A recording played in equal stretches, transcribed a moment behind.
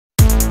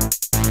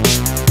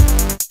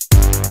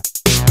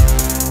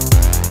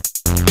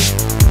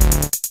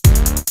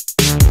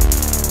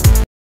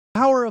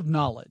power of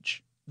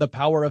knowledge, the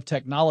power of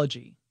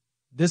technology.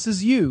 This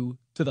is you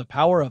to the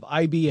power of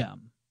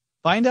IBM.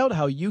 Find out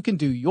how you can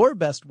do your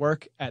best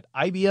work at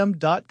ibm.com/you.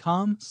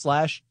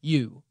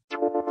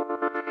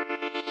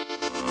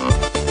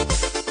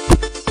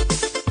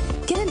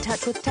 Get in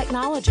touch with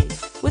technology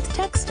with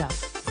TechStuff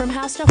from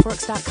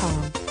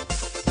HowStuffWorks.com.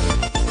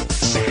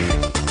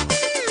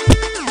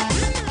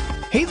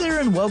 Hey there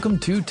and welcome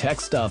to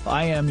TechStuff.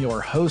 I am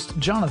your host,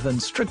 Jonathan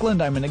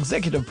Strickland. I'm an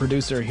executive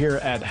producer here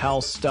at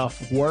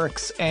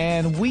HowStuffWorks,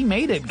 and we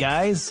made it,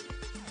 guys,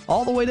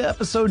 all the way to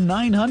episode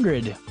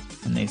 900.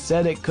 And they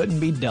said it couldn't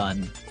be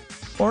done.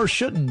 Or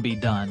shouldn't be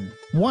done.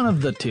 One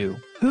of the two.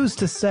 Who's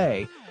to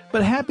say?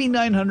 But happy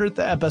 900th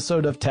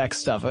episode of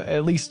TechStuff,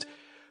 at least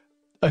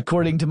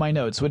according to my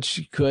notes,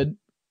 which could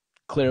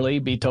clearly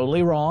be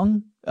totally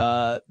wrong.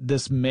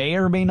 This may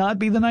or may not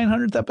be the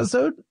 900th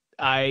episode.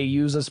 I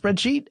use a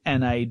spreadsheet,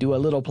 and I do a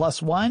little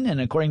 +1, and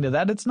according to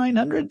that, it's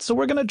 900. So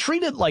we're going to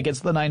treat it like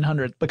it's the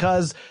 900th,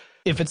 because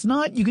if it's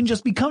not, you can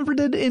just be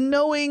comforted in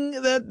knowing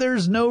that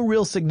there's no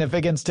real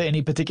significance to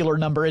any particular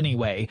number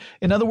anyway.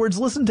 In other words,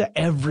 listen to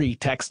every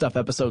TechStuff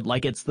episode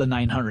like it's the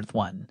 900th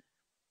one.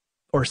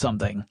 Or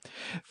something.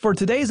 For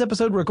today's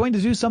episode, we're going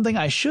to do something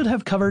I should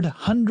have covered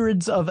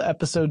hundreds of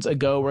episodes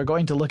ago. We're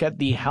going to look at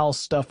the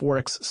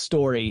HowStuffWorks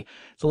story.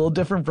 It's a little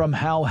different from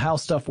how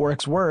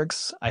HowStuffWorks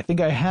works. I think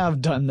I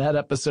have done that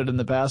episode in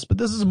the past, but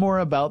this is more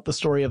about the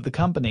story of the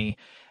company.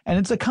 And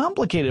it's a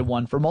complicated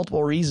one for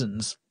multiple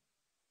reasons.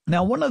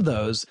 Now, one of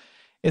those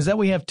is that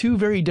we have two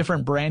very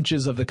different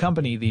branches of the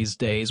company these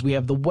days. We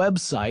have the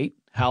website,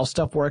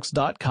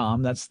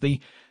 HowStuffWorks.com.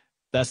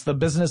 That's the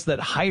business that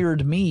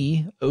hired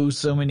me,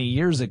 so many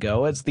years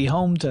ago. It's the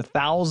home to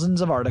thousands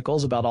of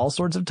articles about all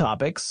sorts of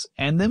topics.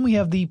 And then we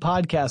have the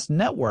podcast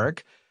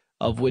network,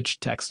 of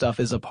which TechStuff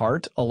is a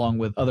part, along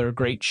with other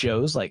great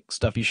shows like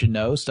Stuff You Should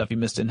Know, Stuff You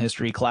Missed in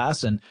History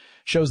Class, and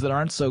shows that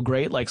aren't so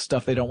great like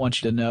Stuff They Don't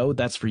Want You to Know.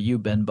 That's for you,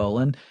 Ben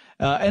Bolin,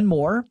 and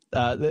more.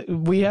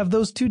 We have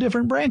those two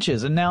different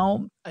branches. And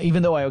now,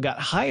 even though I got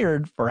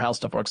hired for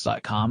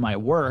HowStuffWorks.com, I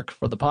work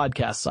for the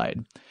podcast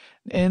side.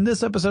 In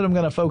this episode, I'm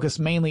going to focus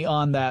mainly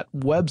on that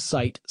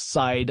website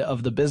side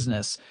of the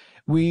business.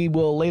 We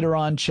will later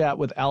on chat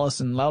with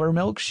Allison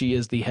Loudermilk. She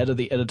is the head of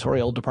the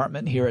editorial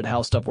department here at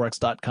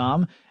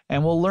HowStuffWorks.com,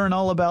 and we'll learn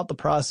all about the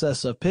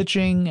process of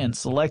pitching and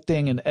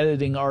selecting and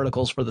editing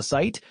articles for the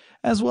site,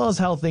 as well as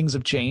how things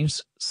have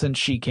changed since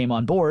she came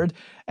on board,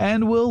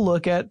 and we'll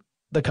look at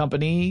the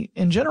company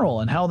in general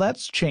and how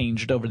that's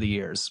changed over the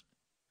years.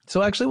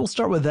 So actually, we'll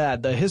start with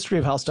that. The history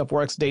of How Stuff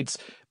Works dates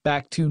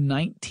back to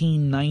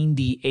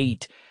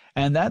 1998,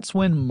 and that's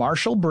when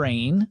Marshall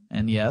Brain,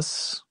 and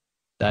yes,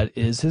 that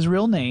is his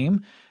real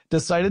name,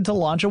 decided to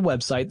launch a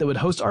website that would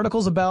host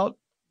articles about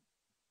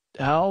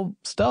how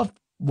stuff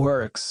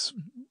works.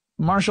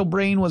 Marshall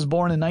Brain was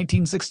born in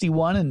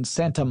 1961 in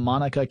Santa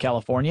Monica,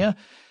 California,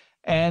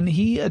 and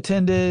he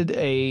attended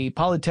a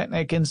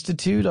Polytechnic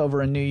Institute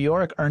over in New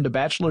York, earned a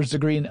bachelor's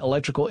degree in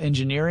electrical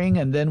engineering,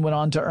 and then went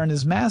on to earn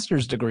his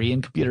master's degree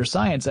in computer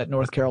science at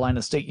North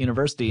Carolina State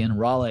University in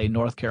Raleigh,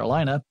 North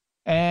Carolina.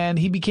 And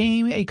he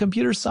became a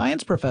computer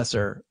science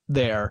professor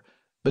there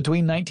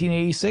between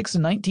 1986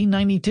 and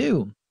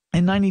 1992.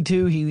 In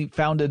 92, he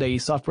founded a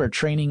software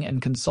training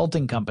and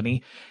consulting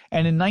company,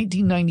 and in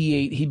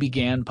 1998, he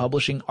began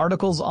publishing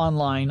articles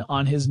online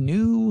on his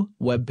new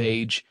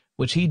webpage,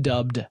 which he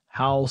dubbed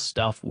How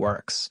Stuff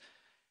Works.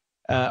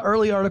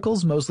 Early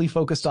articles mostly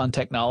focused on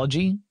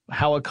technology.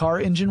 How a car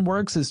engine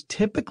works is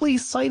typically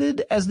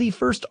cited as the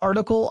first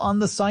article on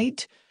the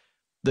site.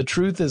 The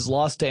truth is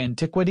lost to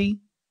antiquity,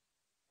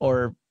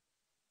 or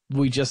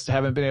we just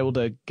haven't been able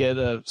to get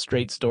a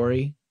straight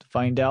story to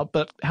find out.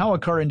 But How a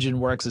car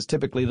engine works is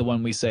typically the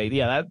one we say,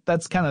 yeah,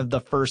 that's kind of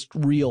the first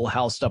real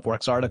How Stuff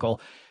Works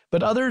article.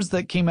 But others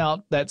that came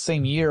out that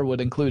same year would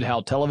include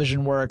How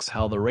television works,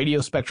 how the radio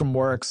spectrum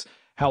works,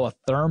 how a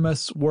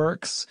thermos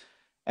works,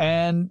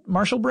 and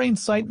Marshall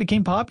Brain's site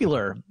became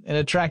popular. It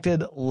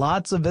attracted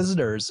lots of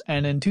visitors,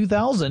 and in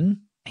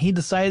 2000, he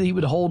decided he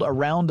would hold a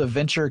round of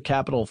venture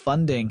capital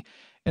funding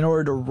in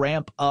order to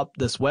ramp up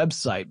this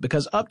website,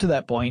 because up to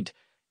that point,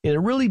 it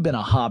had really been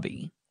a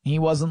hobby. He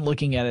wasn't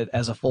looking at it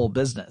as a full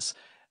business,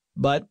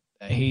 but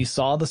he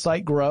saw the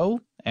site grow,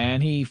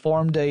 and he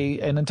formed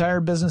an entire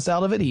business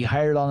out of it. He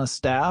hired on a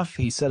staff.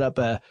 He set up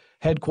a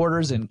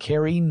headquarters in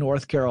Cary,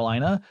 North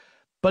Carolina.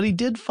 But he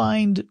did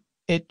find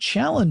it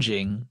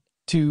challenging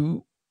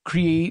to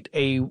create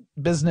a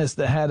business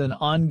that had an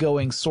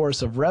ongoing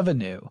source of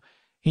revenue.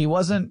 He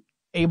wasn't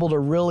able to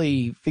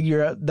really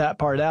figure that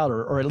part out,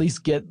 or at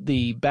least get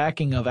the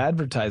backing of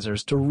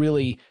advertisers to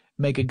really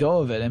make a go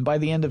of it. And by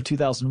the end of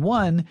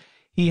 2001,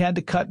 he had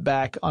to cut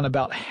back on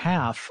about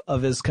half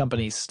of his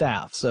company's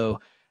staff. So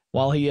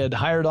while he had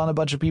hired on a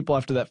bunch of people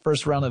after that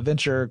first round of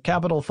venture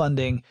capital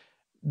funding,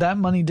 that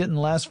money didn't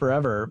last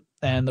forever,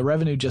 and the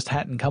revenue just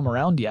hadn't come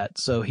around yet,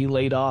 so he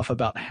laid off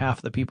about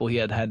half the people he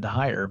had to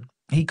hire.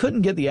 He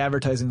couldn't get the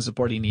advertising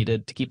support he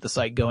needed to keep the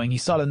site going. He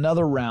sought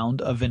another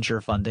round of venture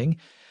funding,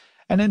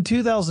 and in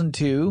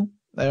 2002,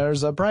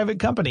 there's a private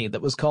company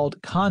that was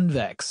called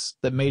Convex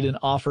that made an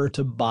offer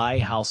to buy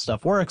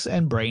HowStuffWorks,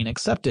 and Brain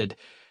accepted.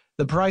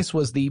 The price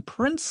was the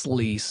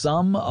princely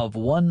sum of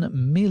 $1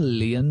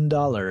 million.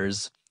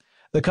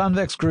 The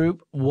Convex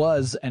Group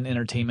was an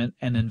entertainment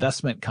and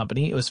investment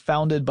company. It was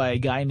founded by a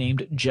guy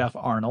named Jeff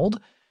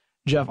Arnold.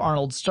 Jeff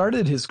Arnold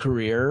started his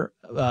career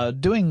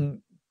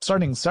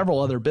starting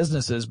several other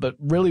businesses, but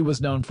really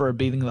was known for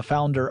being the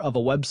founder of a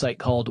website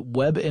called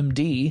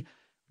WebMD,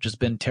 which has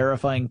been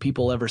terrifying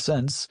people ever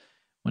since.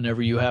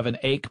 Whenever you have an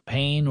ache,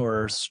 pain,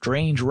 or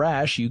strange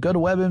rash, you go to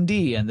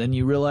WebMD, and then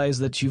you realize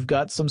that you've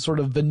got some sort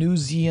of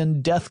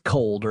Venusian death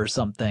cold or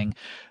something.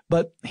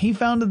 But he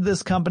founded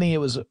this company. It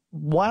was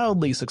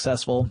wildly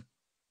successful.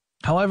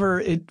 However,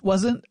 it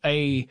wasn't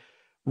a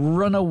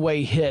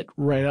runaway hit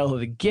right out of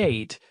the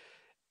gate.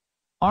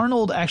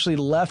 Arnold actually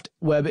left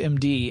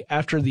WebMD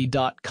after the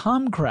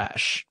dot-com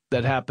crash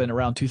that happened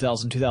around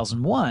 2000,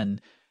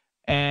 2001,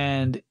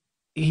 and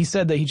he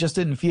said that he just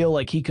didn't feel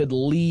like he could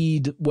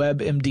lead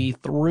WebMD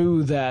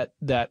through that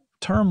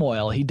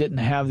turmoil. He didn't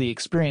have the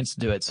experience to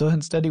do it, so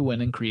instead he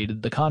went and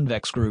created the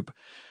Convex Group.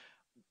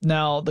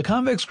 Now, the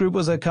Convex Group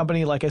was a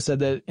company, like I said,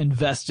 that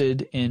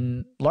invested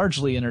in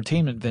largely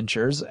entertainment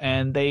ventures,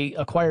 and they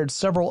acquired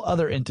several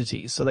other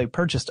entities, so they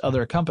purchased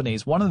other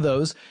companies. One of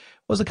those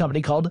was a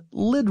company called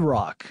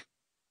Lidrock.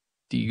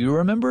 Do you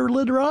remember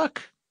Lidrock?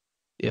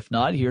 If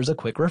not, here's a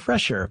quick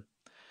refresher.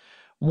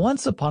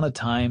 Once upon a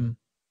time,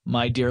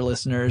 my dear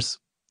listeners,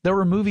 there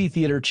were movie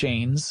theater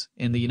chains,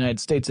 in the United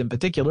States in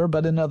particular,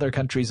 but in other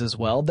countries as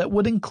well, that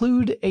would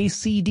include a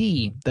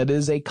CD, that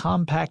is a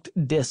compact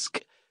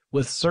disc,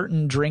 with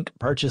certain drink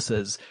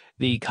purchases.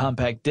 The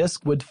compact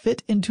disc would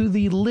fit into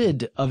the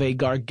lid of a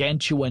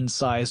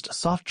gargantuan-sized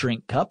soft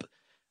drink cup,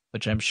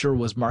 which I'm sure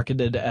was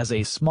marketed as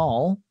a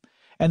small,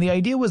 and the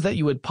idea was that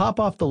you would pop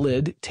off the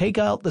lid, take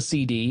out the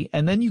CD,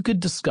 and then you could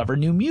discover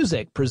new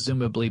music,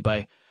 presumably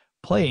by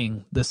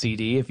playing the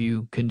CD. If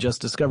you can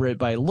just discover it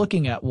by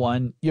looking at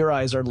one, your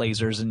eyes are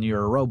lasers and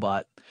you're a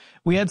robot.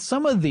 We had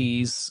some of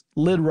these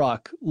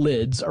Lidrock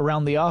lids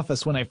around the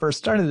office when I first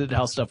started at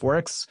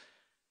HowStuffWorks.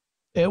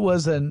 It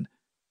was a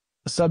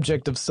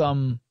subject of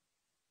some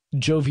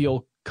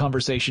jovial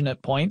conversation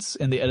at points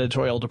in the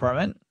editorial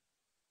department.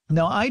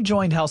 Now, I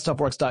joined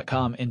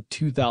HowStuffWorks.com in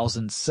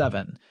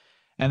 2007,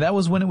 and that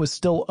was when it was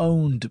still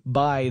owned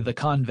by the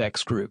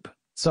Convex Group.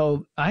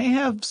 So I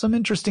have some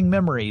interesting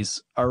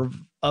memories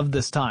of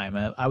this time.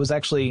 I was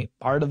actually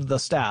part of the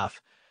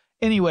staff.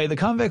 Anyway, the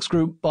Convex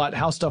Group bought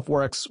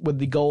HowStuffWorks with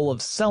the goal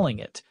of selling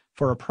it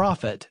for a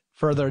profit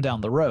further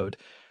down the road.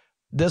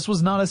 This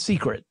was not a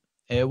secret.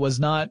 It was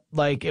not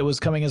like it was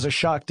coming as a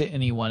shock to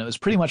anyone. It was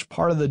pretty much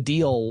part of the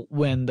deal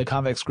when the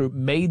Convex Group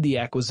made the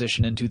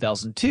acquisition in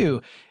 2002.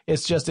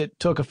 It's just it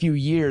took a few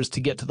years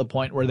to get to the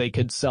point where they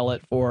could sell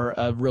it for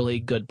a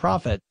really good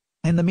profit.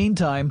 In the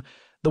meantime,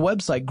 the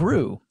website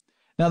grew.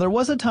 Now, there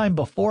was a time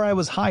before I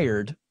was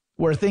hired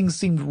where things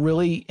seemed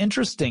really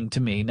interesting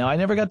to me. Now, I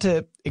never got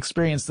to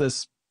experience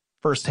this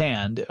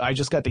firsthand. I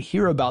just got to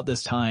hear about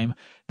this time,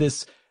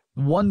 this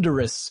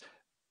wondrous,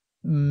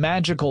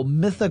 magical,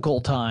 mythical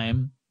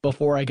time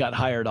before I got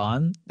hired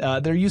on.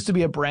 There used to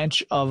be a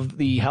branch of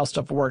the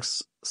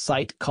HowStuffWorks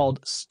site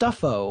called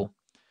Stuffo,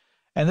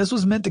 and this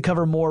was meant to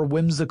cover more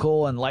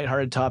whimsical and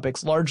lighthearted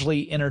topics,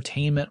 largely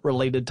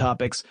entertainment-related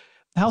topics.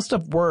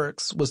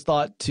 HowStuffWorks was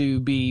thought to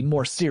be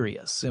more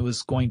serious. It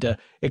was going to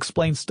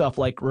explain stuff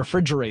like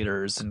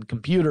refrigerators and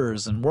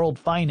computers and world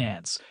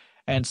finance.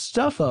 And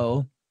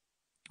Stuffo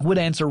would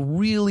answer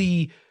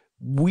really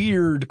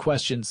weird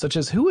questions, such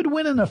as who would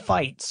win in a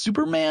fight,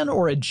 Superman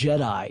or a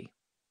Jedi?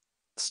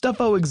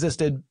 Stuffo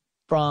existed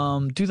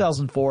from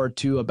 2004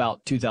 to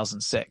about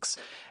 2006.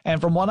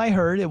 And from what I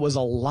heard, it was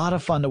a lot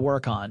of fun to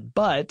work on,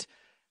 but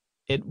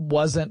it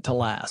wasn't to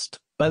last.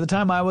 By the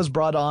time I was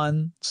brought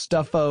on,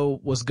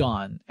 Stuffo was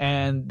gone,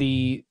 and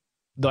the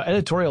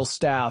editorial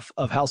staff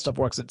of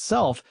HowStuffWorks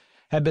itself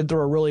had been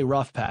through a really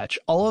rough patch.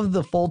 All of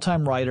the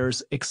full-time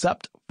writers,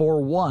 except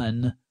for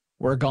one,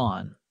 were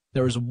gone.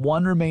 There was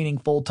one remaining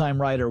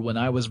full-time writer when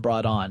I was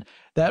brought on.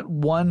 That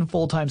one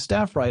full-time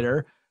staff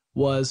writer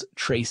was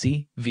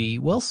Tracy V.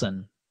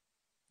 Wilson.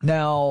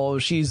 Now,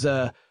 she's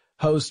a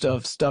host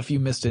of Stuff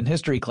You Missed in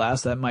History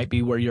class. That might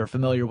be where you're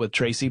familiar with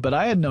Tracy, but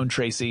I had known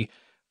Tracy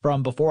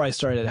from before I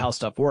started at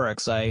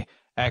HowStuffWorks. I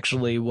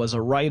actually was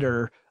a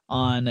writer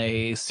on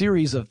a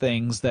series of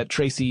things that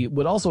Tracy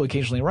would also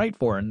occasionally write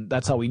for, and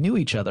that's how we knew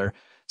each other.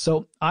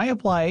 So I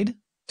applied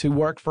to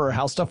work for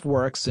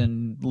HowStuffWorks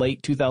in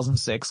late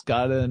 2006,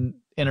 got an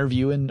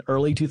interview in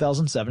early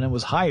 2007, and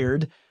was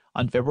hired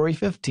on February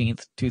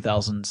 15th,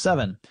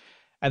 2007.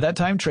 At that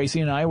time,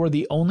 Tracy and I were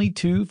the only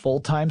two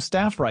full-time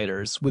staff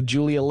writers, with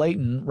Julia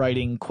Layton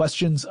writing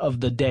Questions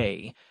of the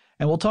Day.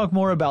 And we'll talk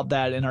more about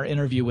that in our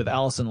interview with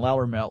Allison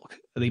Loudermilk,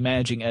 the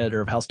managing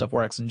editor of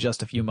HowStuffWorks, in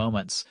just a few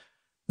moments.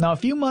 Now, a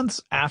few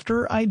months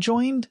after I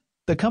joined,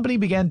 the company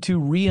began to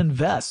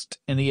reinvest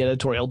in the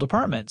editorial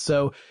department.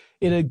 So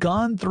it had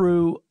gone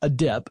through a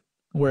dip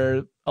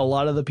where a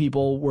lot of the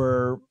people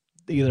were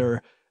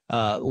either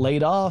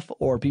laid off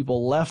or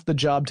people left the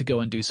job to go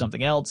and do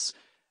something else.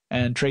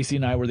 And Tracy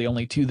and I were the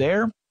only two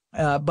there.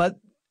 But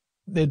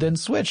it then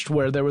switched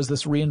where there was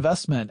this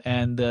reinvestment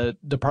and the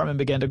department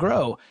began to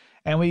grow.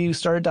 And we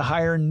started to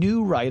hire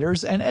new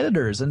writers and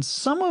editors. And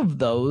some of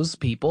those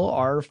people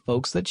are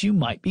folks that you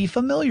might be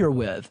familiar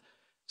with,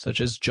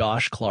 such as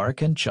Josh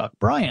Clark and Chuck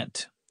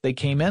Bryant. They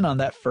came in on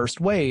that first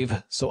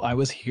wave, so I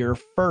was here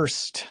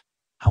first.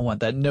 I want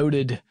that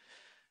noted.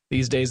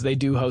 These days they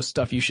do host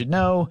Stuff You Should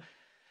Know,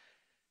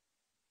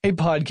 a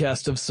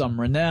podcast of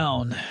some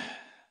renown.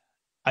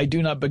 I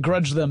do not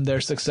begrudge them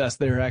their success.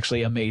 They're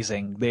actually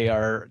amazing. They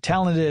are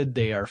talented,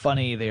 they are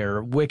funny, they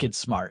are wicked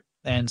smart.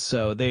 And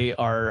so they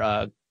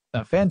are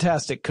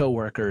fantastic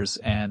co-workers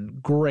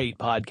and great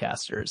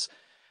podcasters.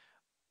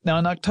 Now,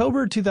 in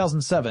October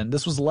 2007,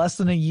 this was less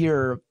than a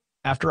year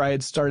after I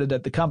had started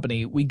at the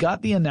company, we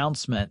got the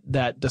announcement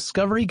that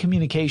Discovery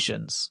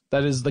Communications,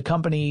 that is the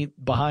company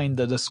behind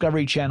the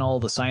Discovery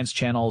Channel, the Science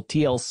Channel,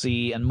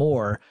 TLC, and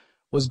more,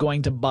 was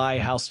going to buy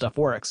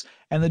HowStuffWorks.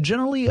 And the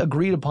generally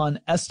agreed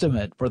upon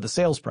estimate for the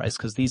sales price,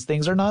 because these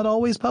things are not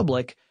always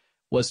public,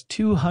 was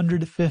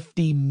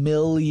 $250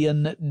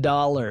 million.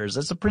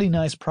 That's a pretty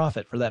nice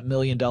profit for that $1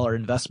 million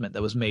investment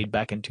that was made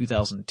back in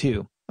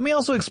 2002. Let me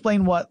also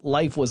explain what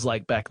life was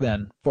like back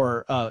then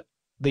for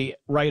the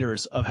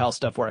writers of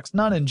HowStuffWorks.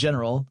 Not in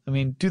general. I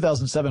mean,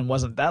 2007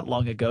 wasn't that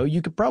long ago.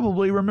 You could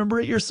probably remember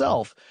it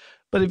yourself.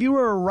 But if you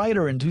were a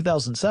writer in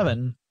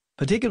 2007,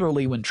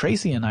 particularly when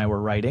Tracy and I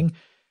were writing,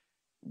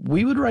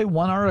 we would write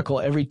one article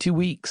every 2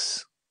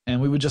 weeks,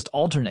 and we would just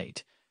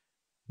alternate.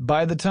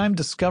 By the time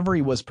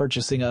Discovery was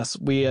purchasing us,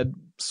 we had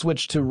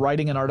switched to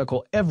writing an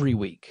article every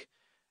week.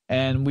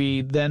 And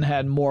we then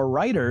had more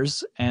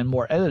writers and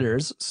more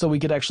editors, so we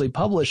could actually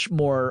publish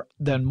more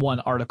than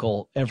one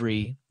article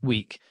every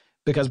week.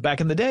 Because back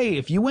in the day,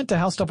 if you went to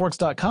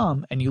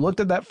HowStuffWorks.com and you looked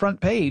at that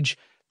front page,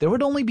 there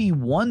would only be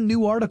one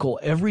new article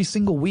every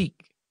single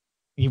week.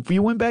 If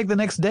you went back the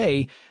next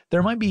day,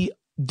 there might be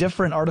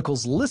different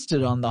articles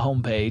listed on the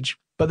homepage,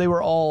 but they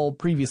were all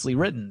previously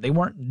written. They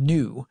weren't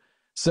new.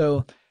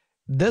 So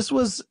this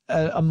was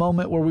a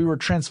moment where we were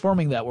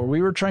transforming that, where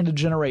we were trying to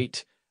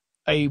generate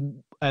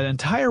an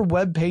entire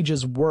web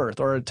page's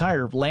worth or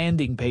entire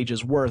landing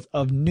page's worth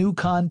of new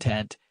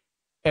content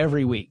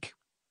every week,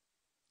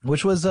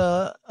 which was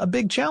a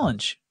big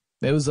challenge.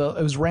 It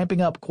was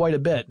ramping up quite a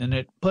bit, and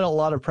it put a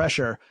lot of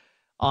pressure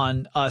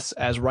on us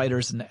as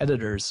writers and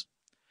editors.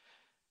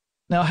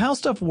 Now,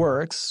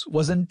 HowStuffWorks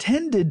was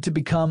intended to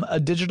become a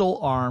digital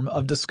arm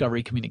of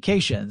Discovery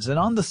Communications, and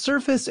on the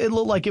surface, it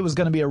looked like it was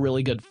going to be a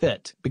really good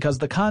fit because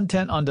the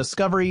content on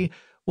Discovery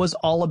was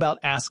all about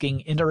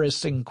asking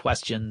interesting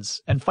questions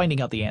and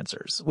finding out the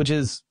answers, which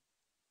is,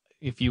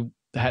 if you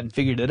hadn't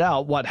figured it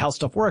out, what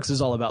HowStuffWorks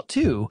is all about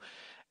too.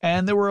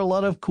 And there were a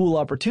lot of cool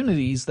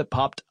opportunities that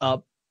popped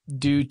up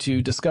due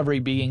to Discovery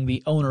being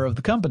the owner of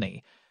the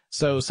company.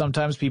 So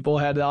sometimes people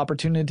had the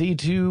opportunity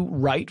to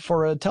write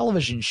for a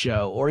television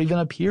show or even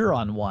appear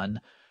on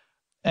one.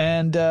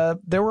 And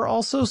there were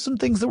also some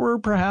things that were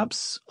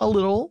perhaps a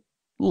little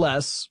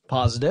less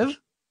positive,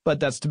 but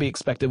that's to be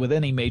expected with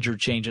any major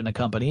change in a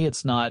company.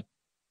 It's not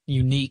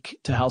unique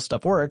to how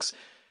stuff works.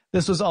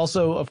 This was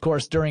also, of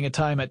course, during a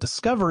time at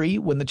Discovery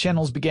when the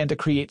channels began to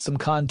create some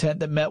content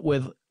that met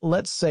with,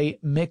 let's say,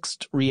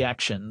 mixed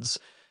reactions,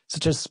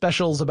 such as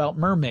specials about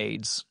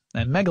mermaids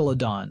and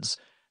megalodons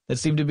that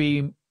seemed to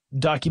be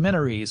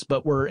documentaries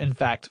but were in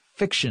fact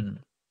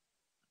fiction.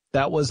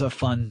 That was a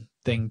fun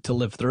thing to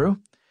live through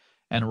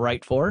and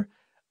write for.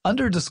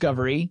 Under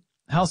Discovery,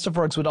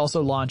 HowStuffWorks would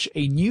also launch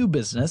a new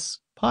business,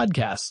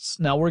 podcasts.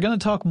 Now, we're going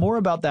to talk more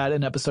about that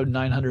in episode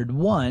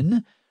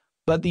 901,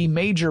 but the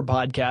major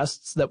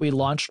podcasts that we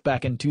launched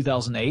back in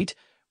 2008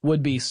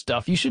 would be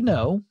Stuff You Should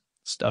Know,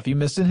 Stuff You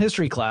Missed in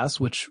History Class,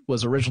 which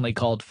was originally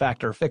called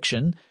Fact or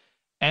Fiction,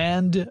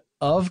 and,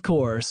 of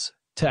course,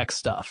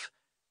 TechStuff.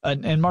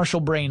 And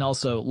Marshall Brain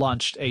also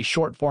launched a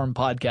short-form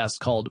podcast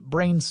called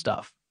Brain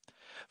Stuff.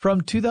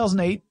 From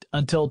 2008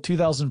 until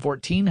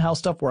 2014,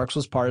 HowStuffWorks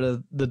was part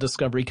of the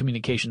Discovery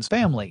Communications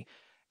family,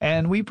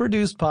 and we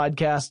produced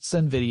podcasts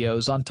and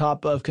videos on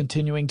top of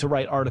continuing to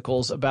write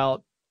articles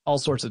about all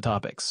sorts of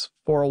topics.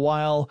 For a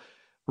while,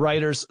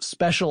 writers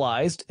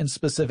specialized in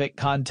specific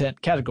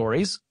content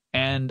categories,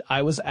 and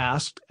I was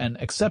asked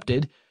and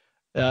accepted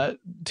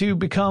to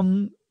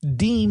become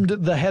deemed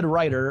the head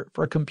writer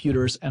for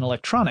computers and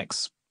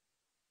electronics,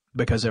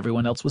 because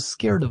everyone else was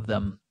scared of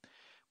them.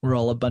 We're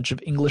all a bunch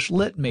of English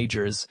lit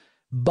majors,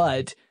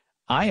 but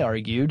I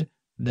argued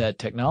that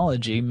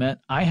technology meant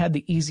I had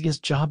the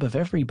easiest job of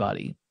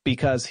everybody,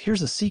 because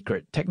here's a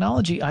secret: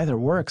 technology either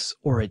works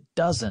or it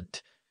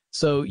doesn't.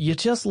 So you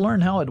just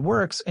learn how it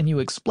works and you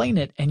explain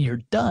it and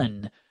you're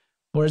done.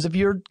 Whereas if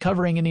you're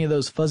covering any of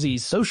those fuzzy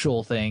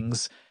social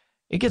things,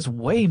 it gets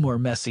way more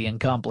messy and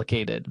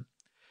complicated.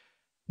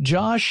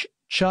 Josh,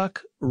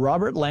 Chuck,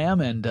 Robert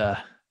Lamb, and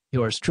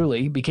yours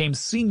truly became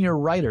senior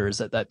writers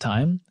at that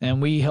time,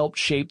 and we helped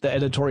shape the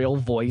editorial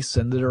voice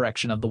and the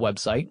direction of the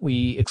website.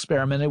 We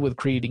experimented with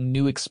creating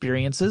new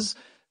experiences,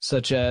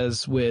 such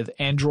as with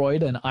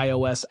Android and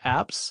iOS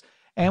apps,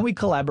 and we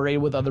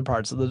collaborated with other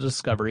parts of the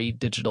Discovery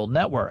digital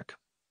network.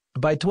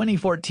 By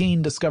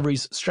 2014,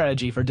 Discovery's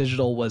strategy for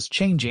digital was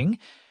changing.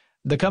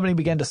 The company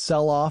began to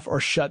sell off or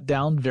shut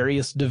down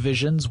various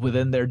divisions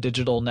within their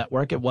digital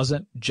network. It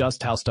wasn't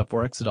just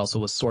HowStuffWorks, it also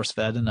was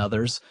SourceFed and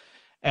others.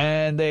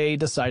 And they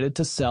decided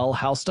to sell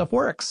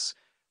HowStuffWorks.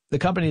 The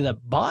company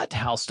that bought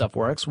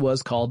HowStuffWorks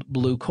was called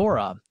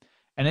Blucora,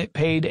 and it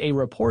paid a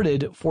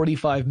reported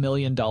 $45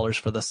 million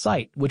for the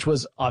site, which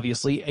was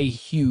obviously a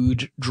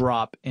huge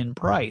drop in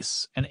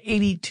price, an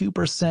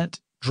 82%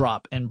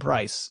 drop in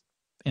price,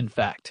 in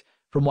fact,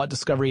 from what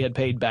Discovery had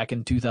paid back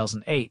in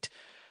 2008.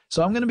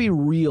 So I'm going to be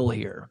real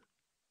here.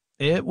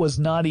 It was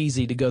not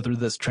easy to go through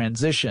this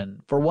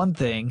transition. For one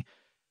thing,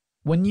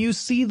 when you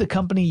see the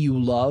company you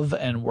love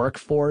and work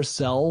for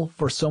sell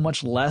for so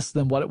much less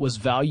than what it was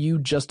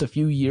valued just a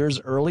few years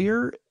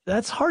earlier,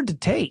 that's hard to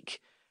take.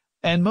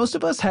 And most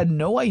of us had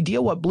no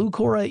idea what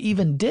Blucora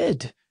even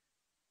did.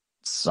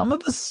 Some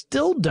of us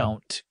still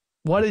don't.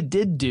 What it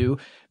did do,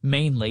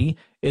 mainly,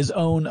 is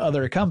own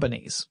other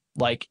companies,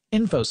 like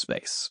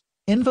InfoSpace.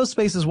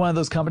 InfoSpace is one of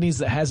those companies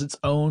that has its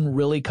own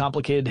really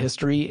complicated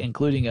history,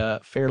 including a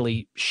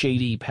fairly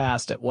shady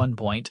past at one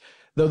point,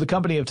 though the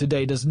company of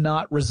today does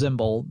not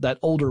resemble that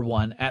older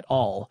one at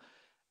all.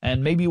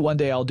 And maybe one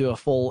day I'll do a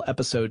full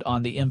episode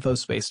on the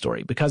InfoSpace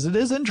story, because it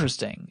is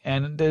interesting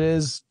and it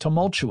is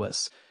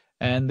tumultuous.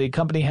 And the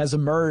company has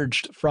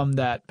emerged from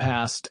that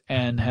past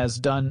and has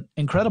done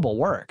incredible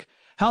work.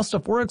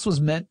 HowStuffWorks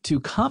was meant to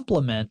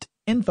complement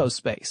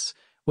InfoSpace,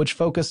 which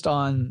focused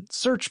on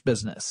search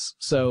business.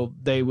 So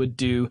they would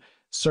do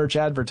search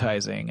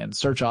advertising and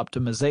search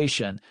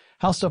optimization.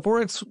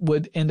 HowStuffWorks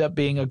would end up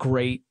being a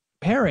great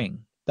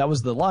pairing. That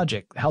was the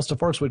logic.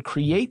 HowStuffWorks would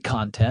create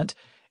content.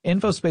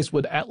 InfoSpace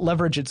would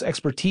leverage its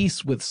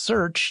expertise with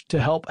search to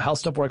help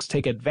HowStuffWorks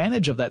take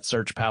advantage of that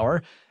search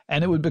power,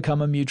 and it would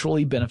become a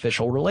mutually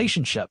beneficial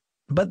relationship.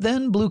 But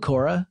then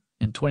Blucora,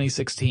 in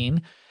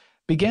 2016,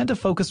 began to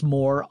focus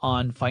more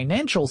on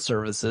financial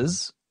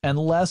services and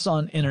less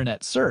on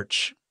internet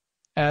search.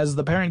 As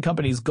the parent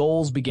company's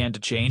goals began to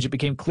change, it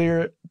became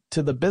clear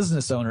to the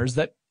business owners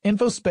that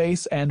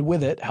InfoSpace, and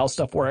with it,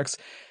 HowStuffWorks,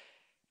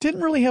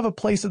 didn't really have a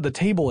place at the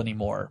table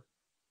anymore.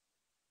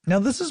 Now,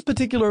 this is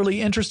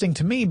particularly interesting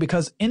to me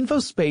because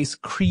InfoSpace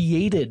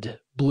created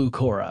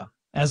Blucora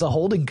as a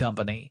holding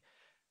company.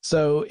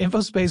 So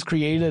InfoSpace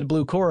created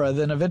Blucora,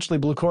 then eventually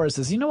Blucora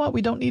says, you know what,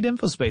 we don't need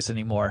InfoSpace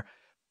anymore.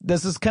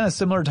 This is kind of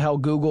similar to how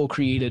Google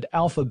created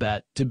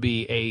Alphabet to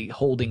be a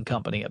holding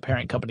company, a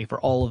parent company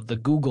for all of the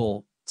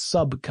Google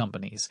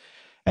sub-companies.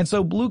 And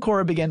so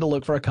Blucora began to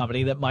look for a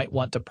company that might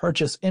want to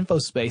purchase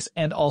InfoSpace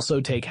and also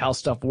take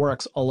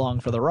HowStuffWorks along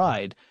for the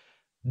ride.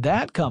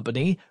 That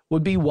company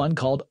would be one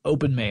called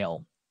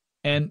OpenMail.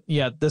 And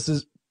yeah,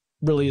 this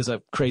really is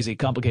a crazy,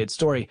 complicated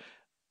story.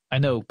 I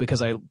know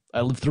because I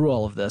lived through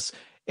all of this.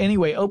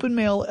 Anyway,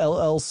 OpenMail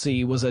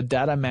LLC was a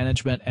data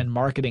management and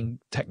marketing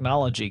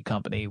technology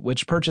company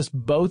which purchased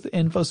both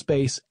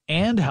InfoSpace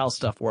and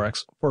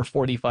HowStuffWorks for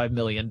 $45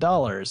 million.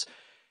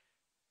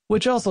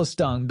 Which also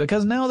stung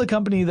because now the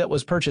company that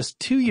was purchased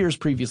 2 years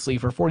previously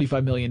for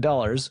 $45 million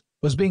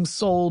was being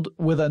sold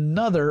with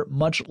another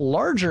much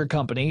larger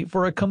company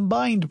for a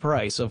combined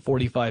price of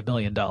 $45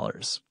 million.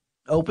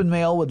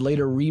 OpenMail would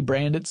later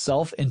rebrand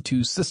itself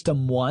into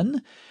System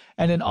 1,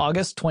 and in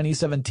August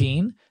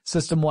 2017,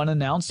 System 1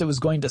 announced it was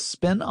going to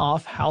spin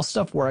off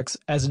HowStuffWorks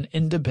as an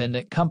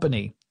independent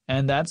company,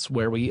 and that's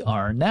where we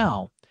are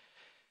now.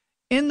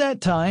 In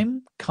that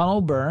time,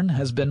 Connell Byrne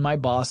has been my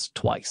boss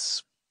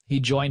twice. He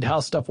joined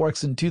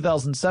HowStuffWorks in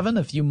 2007,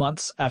 a few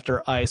months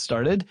after I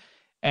started,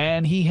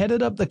 and he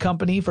headed up the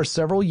company for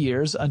several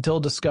years until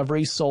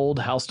Discovery sold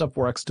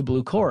HowStuffWorks to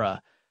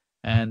Blucora,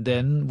 and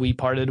then we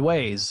parted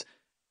ways.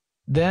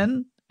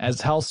 Then,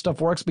 as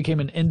HowStuffWorks became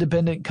an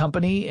independent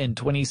company in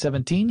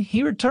 2017,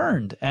 he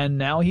returned, and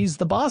now he's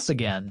the boss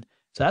again.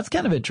 So that's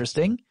kind of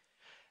interesting.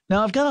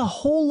 Now, I've got a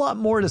whole lot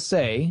more to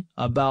say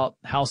about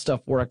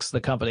HowStuffWorks,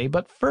 the company,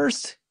 but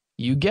first,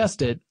 you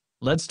guessed it,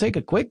 let's take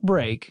a quick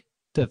break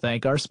to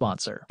thank our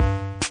sponsor.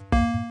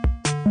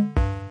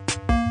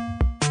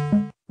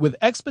 With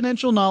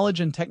exponential knowledge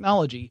and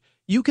technology,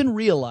 you can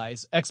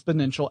realize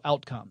exponential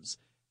outcomes.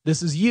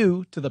 This is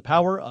you to the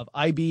power of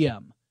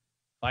IBM.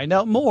 Find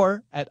out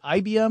more at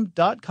ibm.com/you.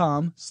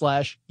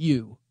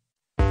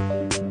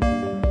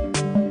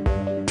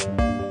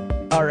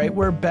 All right,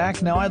 we're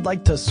back now. I'd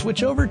like to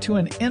switch over to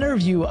an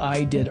interview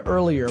I did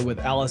earlier with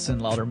Allison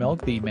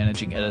Loudermilk, the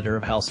managing editor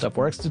of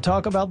HowStuffWorks, to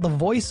talk about the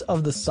voice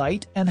of the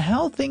site and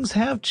how things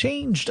have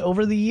changed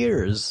over the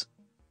years.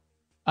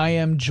 I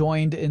am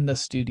joined in the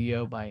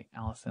studio by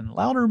Allison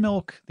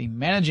Loudermilk, the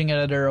managing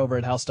editor over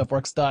at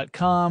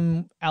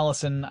HowStuffWorks.com.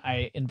 Allison,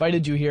 I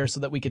invited you here so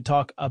that we could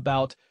talk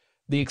about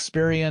the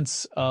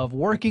experience of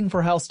working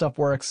for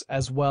HowStuffWorks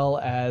as well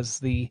as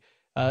the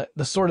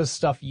sort of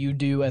stuff you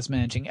do as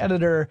managing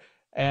editor,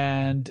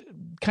 and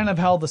kind of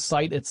how the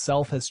site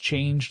itself has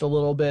changed a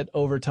little bit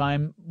over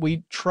time.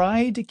 We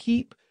try to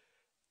keep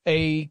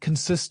a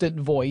consistent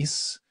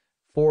voice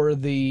for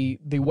the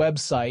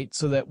website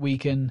so that we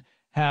can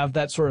have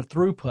that sort of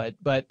throughput,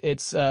 but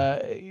it's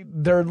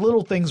there are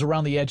little things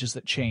around the edges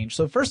that change.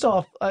 So first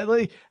off,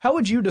 how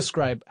would you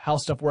describe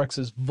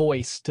HowStuffWorks'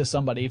 voice to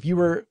somebody if you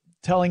were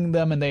telling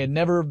them and they had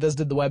never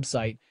visited the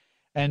website,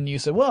 and you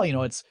said, well,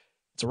 it's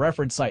a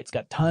reference site, it's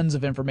got tons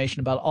of information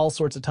about all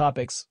sorts of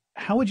topics.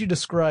 How would you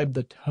describe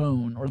the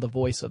tone or the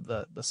voice of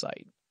the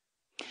site?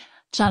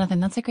 Jonathan,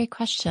 that's a great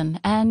question.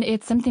 And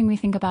it's something we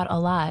think about a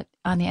lot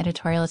on the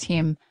editorial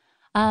team.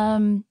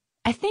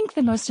 I think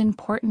the most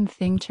important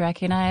thing to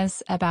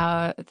recognize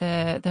about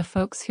the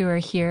folks who are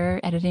here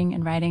editing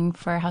and writing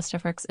for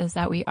HowStuffWorks is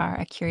that we are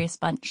a curious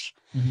bunch.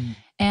 Mm-hmm.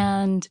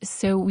 And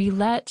so we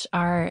let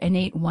our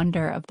innate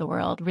wonder of the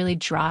world really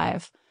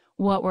drive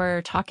what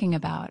we're talking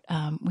about.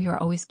 We are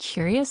always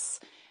curious,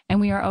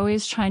 and we are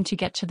always trying to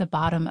get to the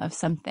bottom of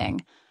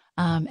something.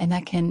 And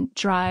that can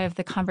drive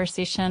the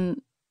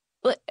conversation.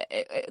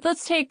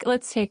 Let's take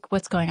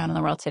what's going on in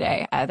the world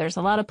today. There's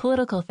a lot of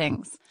political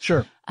things.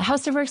 Sure.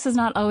 HowStuffWorks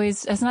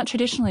has not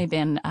traditionally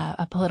been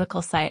a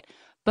political site,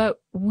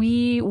 but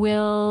we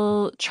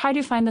will try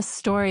to find the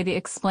story, the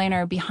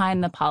explainer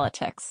behind the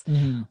politics.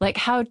 Mm-hmm. Like,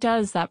 how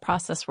does that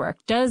process work?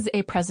 Does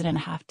a president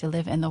have to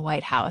live in the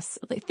White House?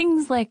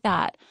 Things like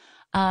that.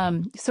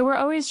 So we're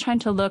always trying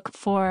to look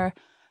for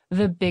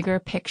the bigger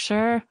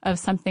picture of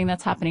something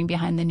that's happening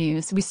behind the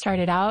news. We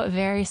started out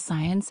very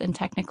science and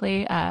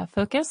technically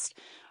focused.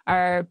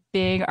 Our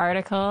big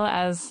article,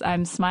 as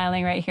I'm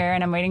smiling right here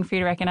and I'm waiting for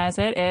you to recognize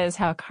it, is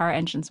how car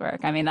engines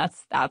work. I mean,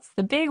 that's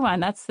the big one.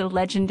 That's the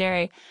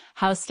legendary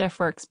How Stuff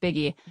Works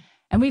biggie.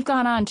 And we've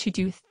gone on to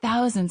do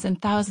thousands and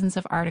thousands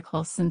of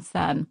articles since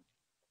then.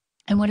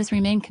 And what has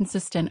remained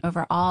consistent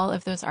over all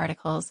of those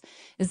articles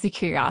is the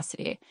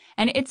curiosity.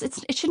 And it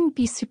shouldn't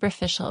be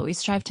superficial. We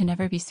strive to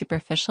never be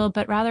superficial,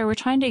 but rather we're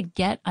trying to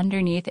get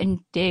underneath and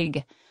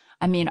dig.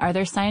 I mean, are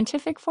there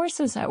scientific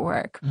forces at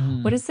work?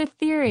 Mm. What is the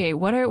theory?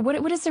 What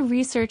is the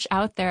research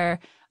out there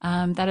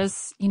that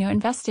has,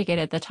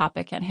 investigated the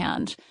topic at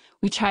hand?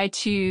 We try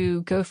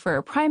to go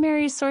for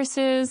primary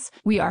sources.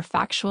 We are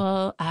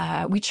factual.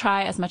 We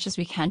try as much as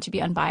we can to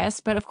be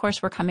unbiased, but of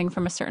course we're coming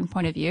from a certain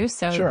point of view.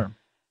 So sure.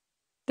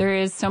 There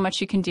is so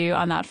much you can do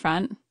on that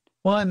front.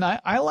 Well, and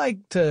I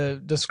like to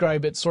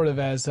describe it sort of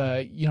as,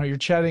 you're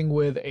chatting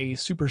with a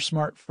super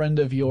smart friend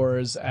of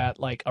yours at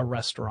like a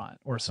restaurant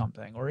or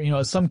something,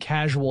 or, some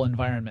casual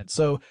environment.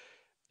 So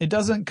it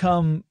doesn't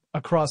come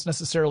across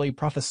necessarily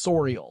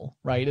professorial,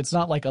 right? It's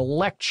not like a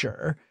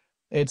lecture.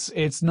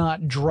 It's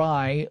not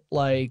dry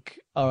like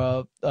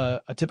a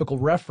typical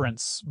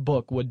reference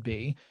book would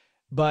be,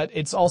 but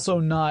it's also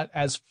not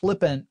as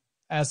flippant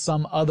as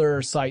some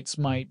other sites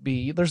might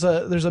be. There's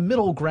a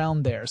middle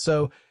ground there.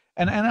 So,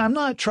 and I'm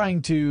not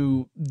trying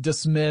to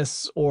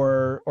dismiss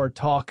or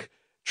talk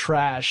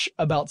trash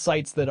about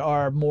sites that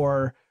are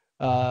more,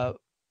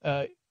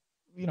 they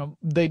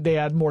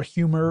add more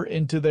humor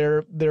into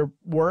their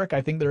work.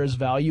 I think there is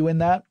value in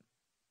that.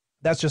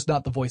 That's just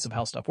not the voice of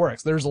How Stuff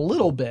Works. There's a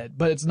little bit,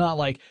 but it's not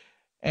like,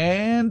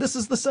 and this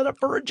is the setup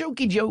for a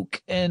jokey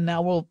joke, and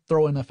now we'll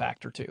throw in a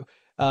fact or two.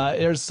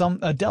 There's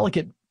a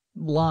delicate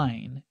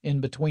line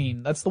in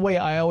between. That's the way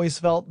I always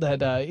felt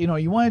that,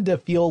 you wanted to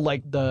feel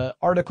like the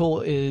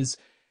article is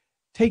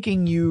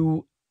taking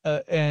you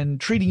and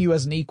treating you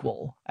as an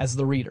equal as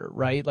the reader,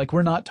 right? Like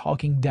we're not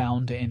talking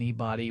down to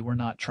anybody. We're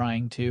not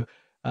trying to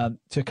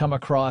come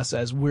across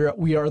as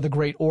we are the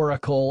great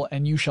oracle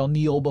and you shall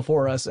kneel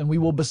before us and we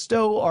will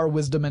bestow our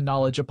wisdom and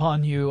knowledge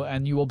upon you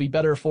and you will be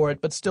better for it,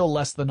 but still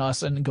less than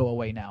us and go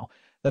away now.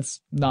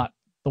 That's not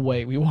the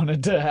way we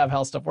wanted to have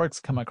How Stuff Works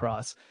come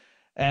across.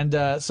 And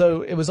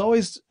so it was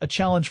always a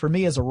challenge for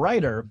me as a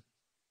writer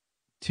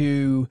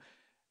to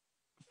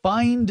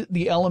find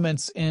the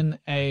elements in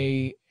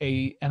an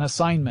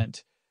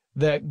assignment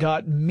that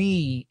got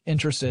me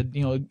interested,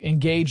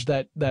 engaged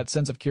that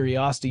sense of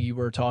curiosity you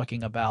were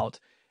talking about,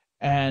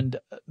 and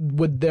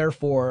would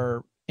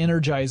therefore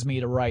energize me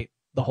to write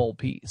the whole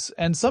piece.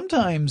 And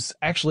sometimes,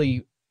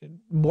 actually,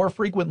 more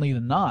frequently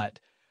than not,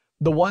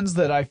 the ones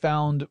that I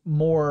found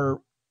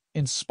more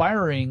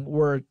inspiring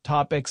were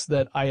topics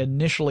that I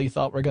initially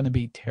thought were going to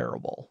be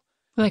terrible.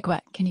 Like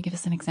what? Can you give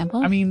us an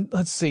example? I mean,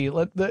 let's see.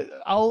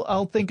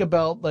 I'll think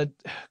about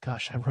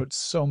gosh, I wrote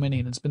so many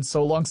and it's been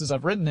so long since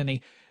I've written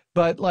any,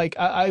 but like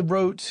I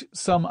wrote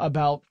some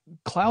about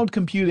cloud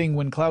computing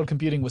when cloud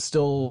computing was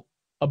still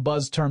a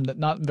buzz term that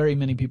not very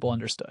many people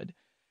understood.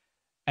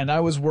 And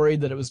I was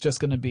worried that it was just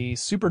going to be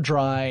super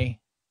dry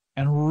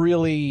and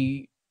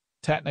really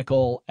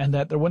technical and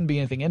that there wouldn't be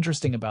anything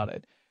interesting about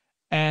it.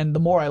 And the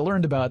more I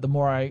learned about it, the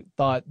more I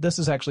thought this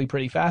is actually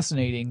pretty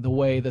fascinating, the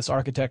way this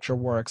architecture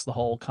works, the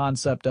whole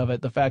concept of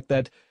it, the fact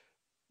that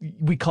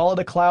we call it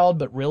a cloud,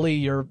 but really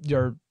your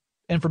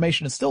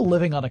information is still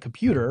living on a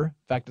computer.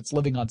 In fact, it's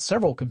living on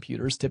several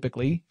computers,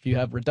 typically, if you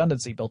have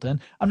redundancy built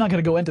in. I'm not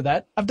going to go into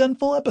that. I've done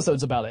full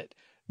episodes about it,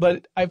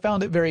 but I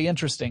found it very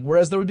interesting.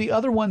 Whereas there would be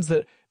other ones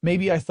that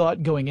maybe I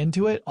thought going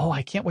into it, oh,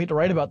 I can't wait to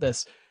write about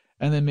this.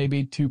 And then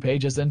maybe 2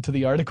 pages into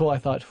the article, I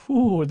thought,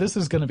 this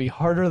is going to be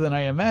harder than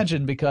I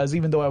imagined, because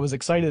even though I was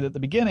excited at the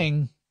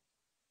beginning,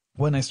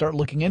 when I start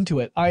looking into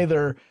it.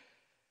 Either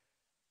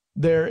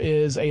there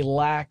is a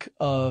lack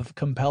of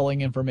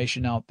compelling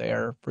information out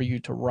there for you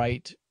to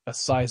write a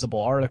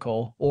sizable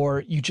article,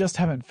 or you just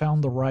haven't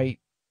found the right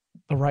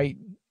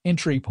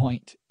entry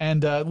point.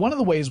 And one of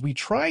the ways we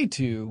try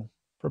to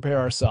prepare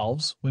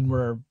ourselves when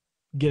we're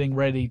getting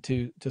ready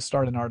to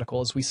start an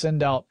article is we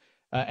send out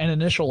an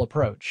initial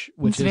approach,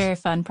 which is a very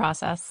fun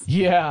process.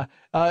 Yeah,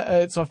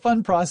 it's a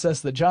fun process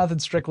that Jonathan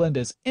Strickland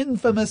is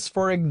infamous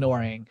for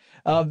ignoring.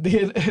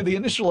 The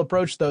initial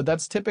approach, though,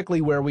 that's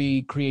typically where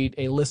we create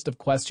a list of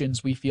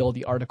questions we feel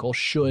the article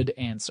should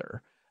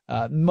answer.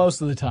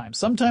 Most of the time.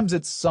 Sometimes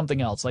it's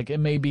something else. Like it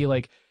may be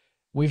like,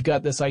 we've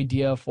got this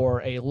idea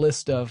for a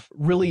list of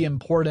really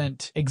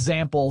important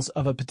examples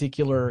of a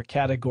particular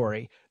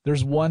category.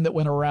 There's one that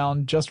went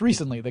around just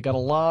recently that got a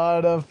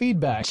lot of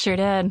feedback. Sure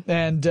did.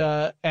 And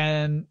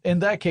in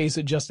that case,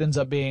 it just ends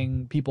up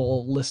being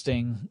people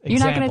listing examples.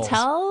 You're not going to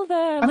tell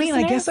the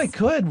listeners? I guess I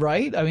could,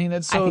 right? I mean,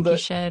 it's so I think you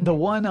should. The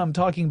one I'm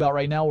talking about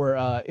right now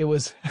where it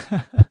was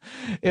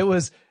it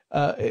was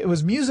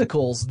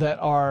musicals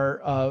that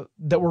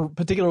were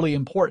particularly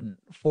important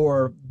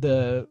for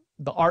the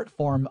art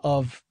form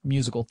of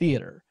musical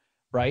theater,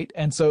 right?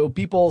 And so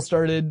people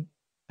started,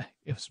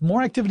 it was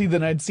more activity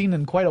than I'd seen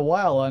in quite a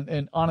while,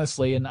 and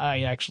honestly, and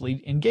I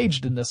actually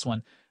engaged in this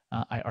one.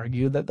 I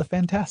argued that the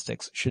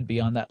Fantastics should be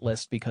on that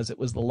list because it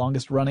was the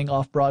longest running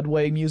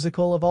off-Broadway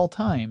musical of all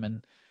time,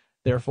 and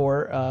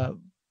therefore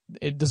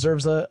it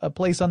deserves a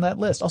place on that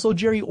list. Also,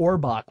 Jerry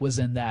Orbach was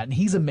in that, and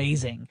he's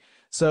amazing.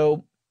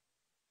 So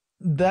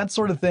that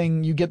sort of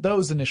thing, you get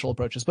those initial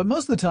approaches. But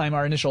most of the time,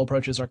 our initial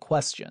approaches are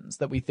questions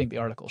that we think the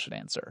article should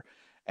answer.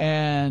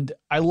 And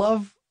I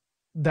love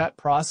that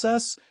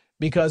process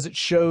because it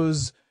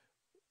shows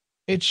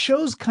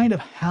kind of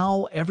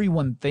how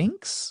everyone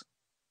thinks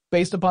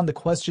based upon the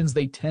questions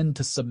they tend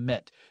to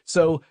submit.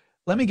 So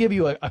let me give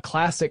you a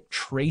classic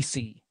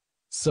Tracy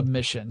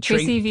submission.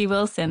 Tracy V.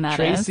 Wilson, that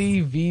is.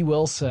 Tracy V.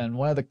 Wilson,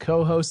 one of the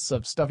co-hosts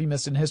of Stuff You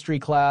Missed in History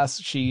class.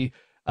 She,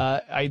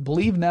 I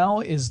believe now,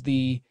 is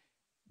the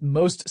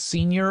most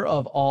senior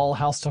of all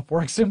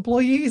HowStuffWorks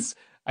employees.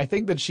 I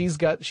think that she's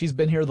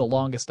been here the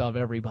longest of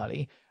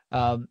everybody.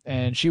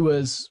 And she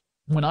was,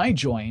 when I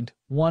joined,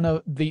 one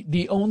of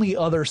the only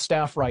other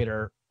staff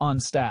writer on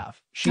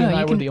staff. She and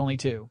I were the only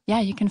two.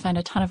 Yeah, you can find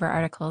a ton of her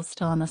articles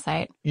still on the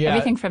site. Yeah.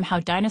 Everything from how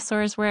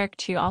dinosaurs work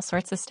to all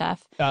sorts of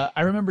stuff. I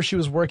remember she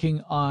was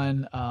working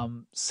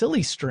on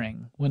Silly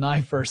String when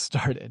I first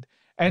started.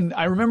 And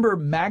I remember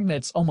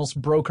magnets almost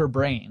broke her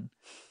brain.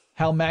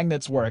 How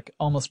magnets work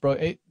almost broke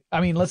it. I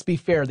mean, let's be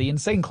fair. The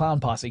Insane Clown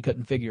Posse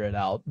couldn't figure it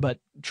out. But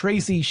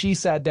Tracy, she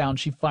sat down.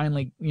 She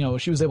finally,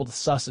 she was able to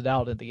suss it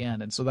out at the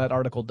end. And so that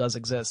article does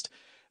exist.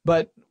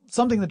 But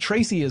something that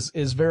Tracy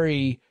is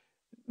very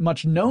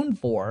much known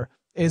for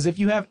is if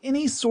you have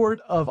any sort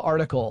of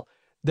article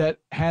that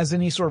has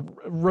any sort of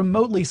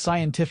remotely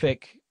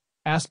scientific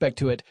aspect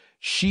to it,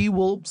 she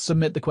will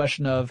submit the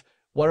question of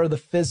what are the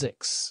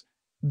physics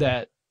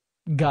that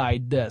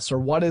guide this, or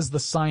what is the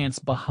science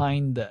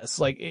behind this?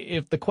 Like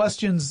if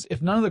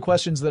none of the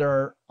questions that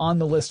are on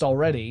the list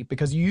already,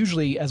 because you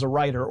usually as a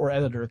writer or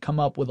editor come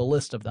up with a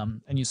list of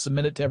them and you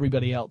submit it to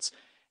everybody else,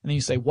 and then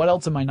you say, what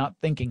else am I not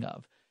thinking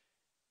of?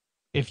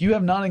 If you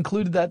have not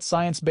included that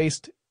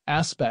science-based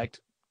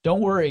aspect,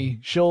 don't worry,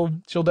 she'll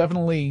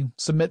definitely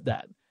submit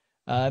that.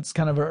 It's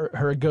kind of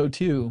her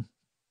go-to.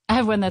 I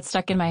have one that's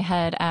stuck in my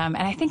head, and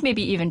I think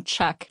maybe even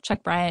Chuck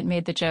Bryant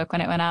made the joke when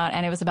it went out,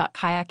 and it was about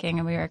kayaking,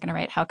 and we were going to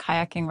write how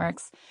kayaking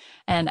works.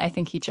 And I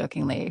think he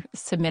jokingly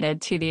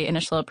submitted to the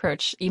initial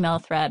approach email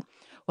thread,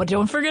 well,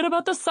 don't forget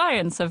about the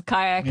science of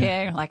kayaking.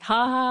 Yeah. Like,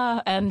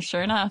 ha. And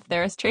sure enough,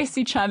 there's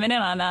Tracy chiming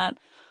in on that.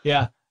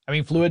 Yeah. I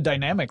mean, fluid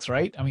dynamics,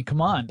 right? I mean, come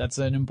on. That's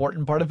an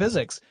important part of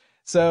physics.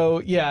 So,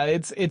 yeah,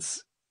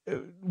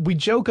 we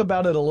joke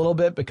about it a little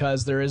bit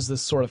because there is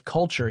this sort of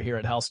culture here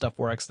at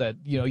HowStuffWorks that,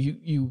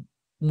 you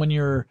when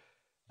you're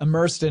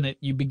immersed in it,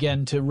 you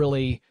begin to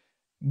really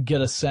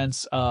get a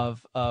sense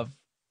of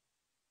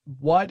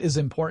what is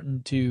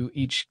important to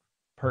each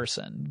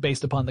person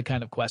based upon the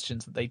kind of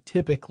questions that they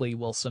typically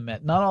will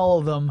submit. Not all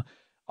of them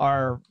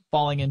are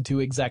falling into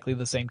exactly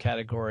the same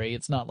category.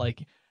 It's not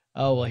like,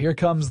 oh, well, here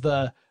comes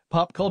the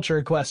pop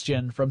culture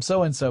question from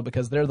so-and-so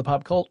because they're the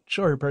pop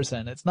culture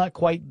person. It's not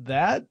quite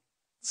that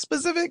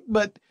specific,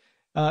 but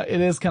it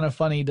is kind of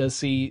funny to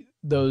see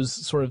those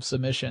sort of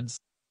submissions.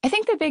 I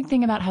think the big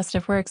thing about How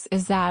Stuff Works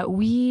is that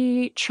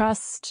we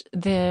trust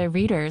the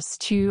readers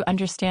to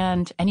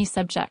understand any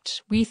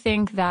subject. We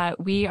think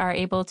that we are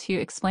able to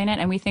explain it,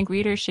 and we think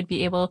readers should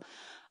be able,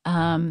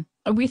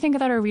 we think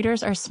that our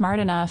readers are smart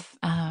enough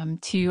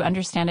to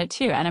understand it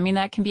too. And I mean,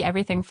 that can be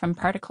everything from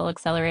particle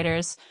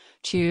accelerators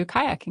to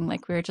kayaking,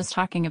 like we were just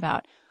talking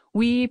about.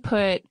 We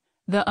put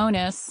the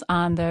onus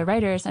on the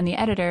writers and the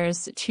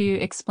editors to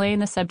explain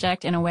the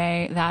subject in a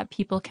way that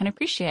people can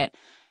appreciate.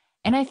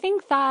 And I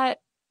think that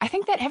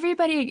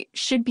everybody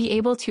should be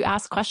able to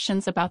ask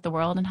questions about the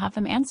world and have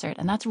them answered.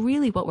 And that's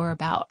really what we're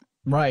about.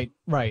 Right.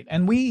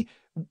 And we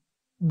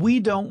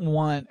don't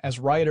want, as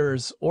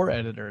writers or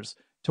editors,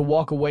 to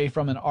walk away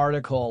from an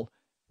article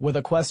with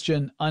a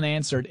question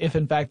unanswered, if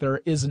in fact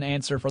there is an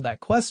answer for that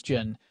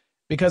question,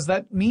 because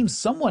that means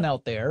someone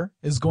out there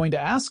is going to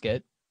ask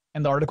it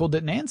and the article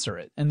didn't answer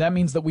it. And that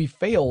means that we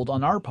failed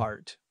on our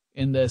part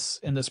in this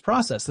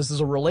process. This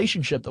is a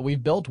relationship that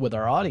we've built with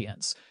our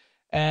audience.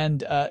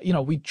 And,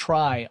 we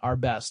try our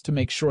best to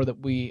make sure that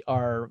we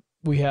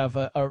have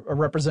a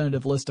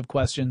representative list of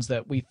questions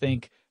that we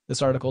think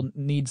this article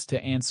needs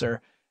to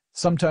answer.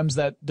 Sometimes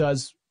that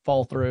does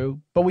fall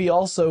through, but we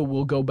also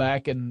will go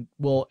back and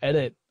we'll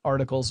edit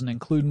articles and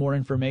include more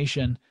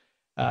information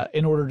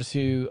in order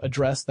to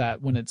address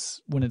that when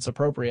it's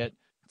appropriate.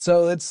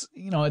 So it's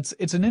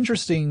an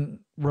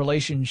interesting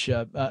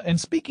relationship. And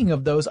speaking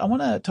of those, I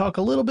want to talk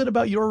a little bit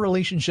about your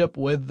relationship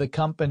with the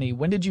company.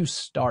 When did you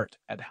start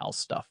at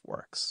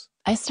HowStuffWorks?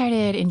 I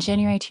started in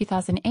January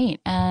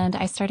 2008, and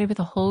I started with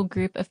a whole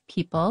group of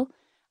people.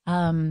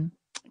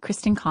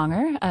 Kristen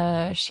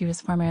Conger, she was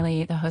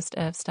formerly the host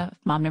of Stuff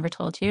Mom Never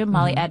Told You.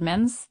 Molly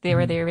Edmonds, they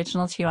were the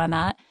original two on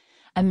that.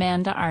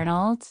 Amanda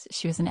Arnold,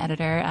 she was an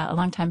editor a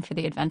long time for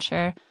The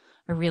Adventure,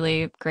 a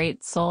really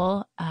great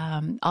soul.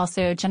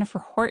 Also, Jennifer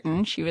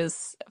Horton, she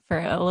was for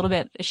a little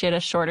bit, she had a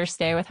shorter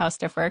stay with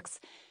HowStuffWorks.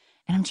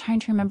 And I'm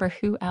trying to remember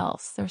who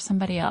else. There was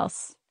somebody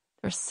else.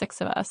 There were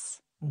 6 of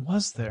us.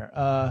 Was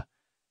there?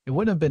 It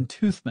wouldn't have been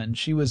Toothman.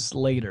 She was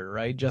later,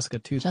 right? Jessica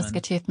Toothman.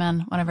 Jessica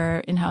Toothman, one of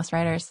our in-house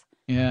writers.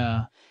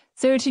 Yeah.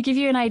 So to give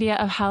you an idea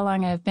of how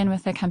long I've been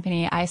with the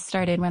company, I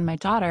started when my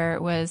daughter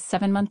was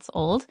 7 months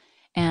old,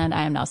 and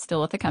I am now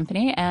still with the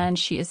company, and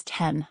she is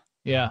 10.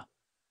 Yeah.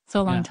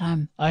 So a long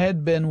time. I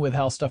had been with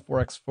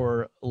HowStuffWorks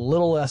for a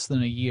little less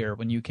than a year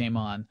when you came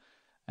on,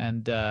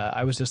 and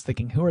I was just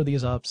thinking, who are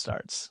these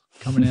upstarts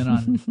coming in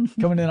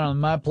on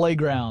my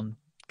playground?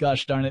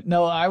 Gosh darn it.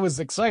 No, I was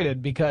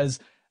excited because,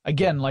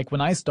 again, like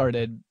when I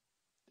started,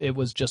 it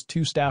was just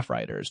 2 staff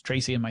writers,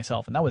 Tracy and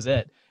myself, and that was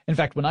it. In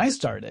fact, when I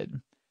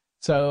started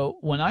at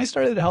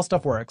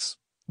HowStuffWorks,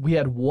 we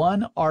had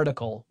one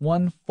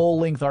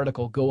full-length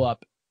article go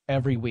up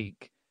every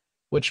week,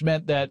 which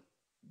meant that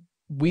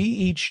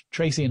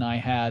Tracy and I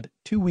had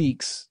 2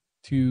 weeks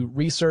to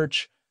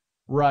research,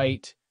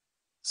 write,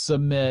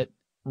 submit,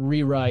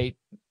 rewrite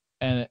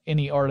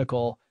any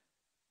article,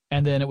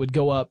 and then it would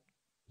go up,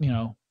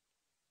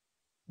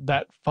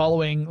 that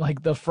following,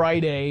 like the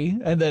Friday,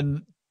 and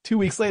then 2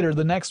 weeks later,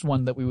 the next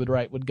one that we would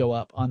write would go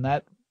up on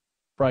that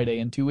Friday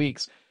in 2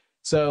 weeks.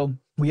 So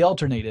we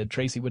alternated.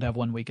 Tracy would have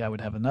 1 week, I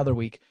would have another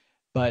week.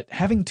 But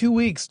having 2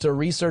 weeks to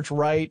research,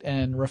 write,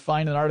 and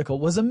refine an article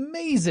was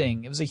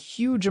amazing. It was a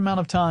huge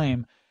amount of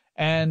time.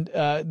 And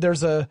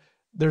there's a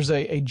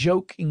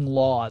joking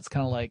law. It's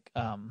kind of like,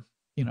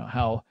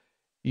 how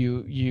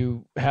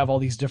you have all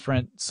these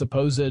different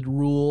supposed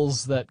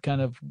rules that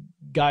kind of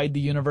guide the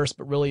universe,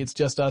 but really it's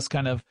just us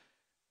kind of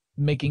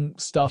making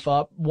stuff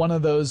up. One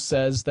of those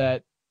says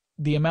that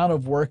the amount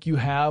of work you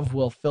have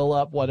will fill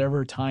up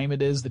whatever time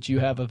it is that you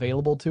have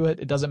available to it.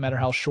 It doesn't matter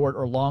how short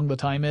or long the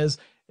time is.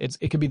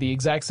 It could be the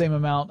exact same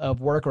amount of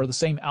work or the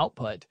same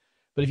output.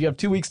 But if you have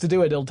 2 weeks to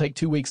do it, it'll take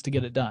 2 weeks to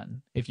get it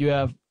done. If you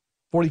have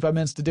 45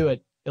 minutes to do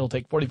it, it'll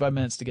take 45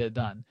 minutes to get it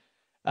done.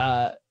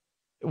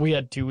 We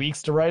had 2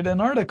 weeks to write an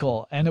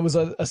article, and it was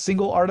a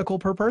single article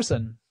per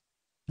person.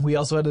 We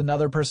also had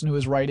another person who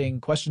was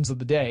writing questions of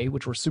the day,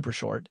 which were super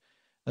short.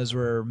 Those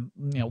were,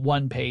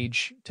 1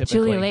 page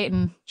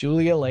typically.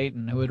 Julia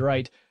Layton, who would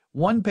write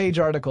 1-page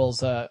articles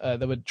that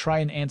would try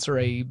and answer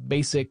a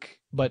basic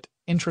but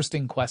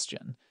interesting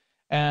question.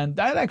 And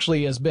that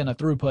actually has been a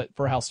throughput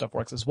for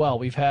HowStuffWorks as well.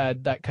 We've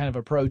had that kind of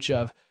approach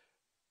of,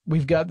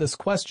 we've got this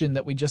question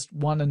that we just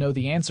want to know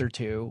the answer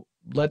to.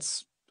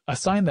 Let's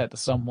assign that to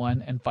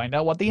someone and find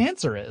out what the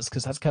answer is,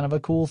 because that's kind of a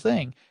cool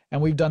thing.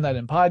 And we've done that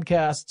in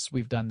podcasts.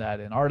 We've done that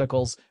in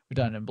articles. We've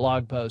done it in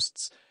blog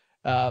posts.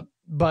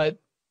 But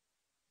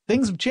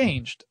things have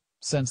changed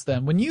since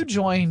then. When you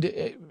joined,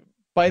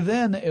 by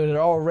then it had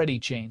already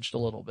changed a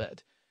little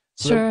bit.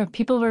 Sure.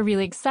 People were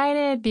really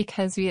excited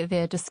because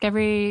the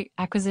Discovery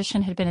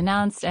acquisition had been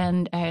announced,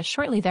 and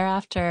shortly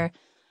thereafter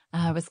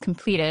was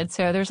completed.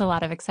 So there's a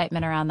lot of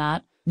excitement around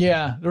that.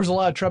 Yeah, there was a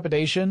lot of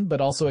trepidation,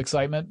 but also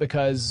excitement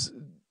because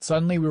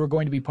suddenly we were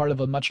going to be part of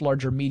a much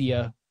larger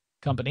media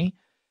company.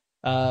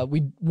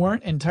 We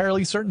weren't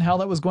entirely certain how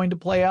that was going to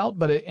play out,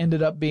 but it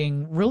ended up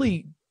being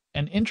really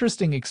an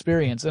interesting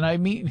experience. And I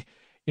mean,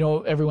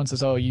 everyone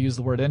says, oh, you use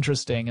the word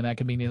interesting, and that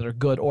can mean either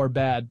good or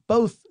bad.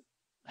 Both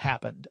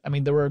happened. I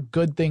mean, there were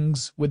good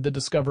things with the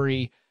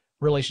Discovery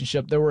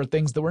relationship. There were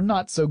things that were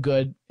not so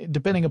good,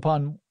 depending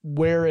upon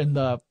where in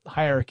the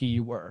hierarchy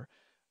you were,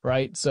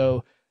 right?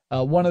 So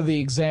one of the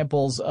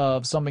examples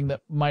of something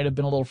that might have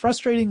been a little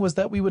frustrating was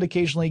that we would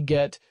occasionally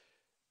get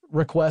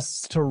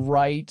requests to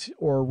write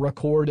or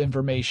record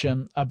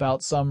information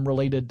about some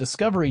related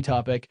Discovery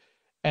topic.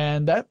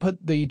 And that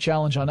put the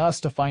challenge on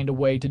us to find a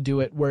way to do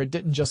it where it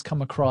didn't just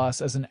come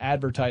across as an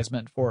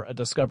advertisement for a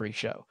Discovery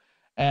show.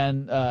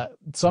 And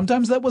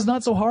sometimes that was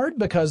not so hard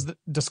because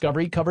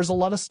Discovery covers a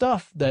lot of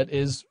stuff that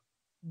is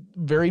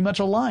very much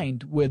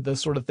aligned with the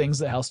sort of things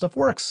that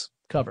HowStuffWorks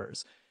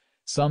covers.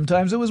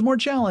 Sometimes it was more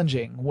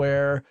challenging,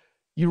 where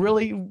you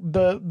really,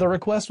 the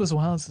request was,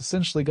 well, it's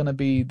essentially going to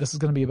be, this is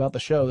going to be about the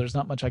show. There's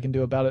not much I can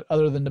do about it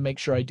other than to make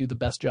sure I do the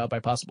best job I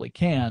possibly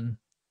can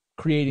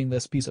creating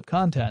this piece of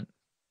content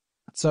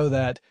so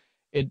that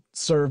it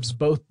serves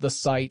both the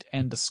site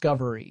and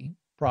discovery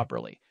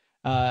properly.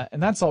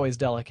 And that's always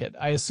delicate.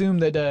 I assume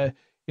that,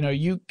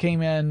 you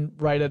came in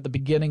right at the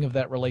beginning of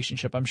that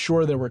relationship. I'm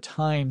sure there were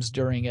times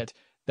during it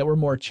that were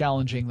more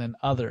challenging than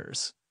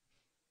others.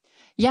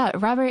 Yeah,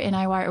 Robert and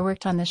I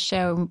worked on this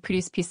show and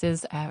produced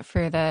pieces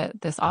for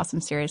this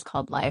awesome series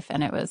called Life,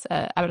 and it was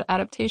an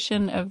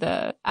adaptation of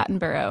the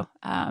Attenborough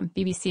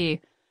BBC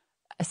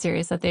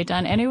series that they'd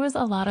done, and it was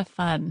a lot of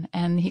fun.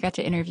 And he got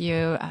to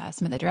interview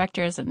some of the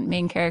directors and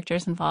main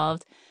characters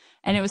involved,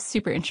 and it was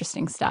super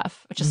interesting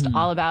stuff. Just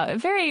all about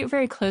very,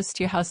 very close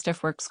to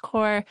HowStuffWorks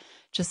core,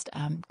 just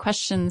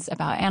questions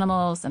about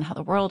animals and how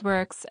the world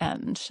works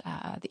and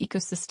the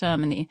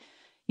ecosystem and the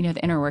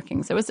inner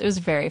workings. It was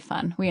very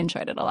fun. We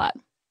enjoyed it a lot.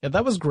 Yeah,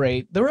 that was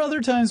great. There were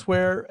other times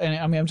where, and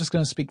I mean, I'm just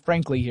going to speak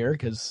frankly here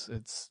because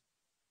it's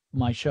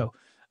my show.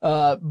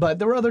 But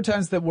there were other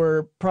times that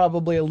were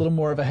probably a little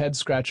more of a head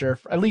scratcher,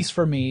 at least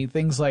for me.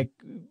 Things like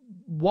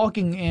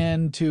walking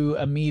into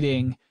a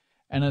meeting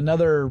and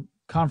another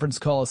conference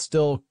call is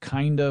still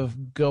kind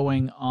of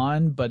going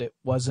on, but it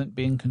wasn't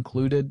being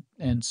concluded.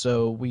 And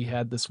so we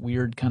had this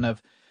weird kind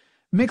of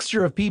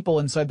mixture of people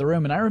inside the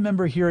room. And I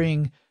remember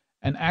hearing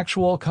an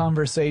actual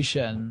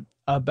conversation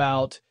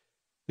about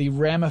the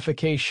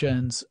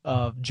ramifications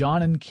of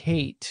John and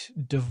Kate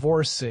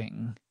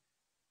divorcing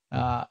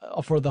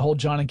for the whole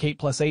John and Kate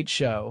plus 8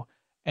 show,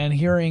 and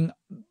hearing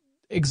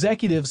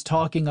executives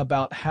talking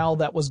about how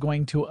that was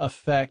going to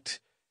affect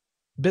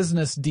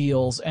business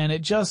deals.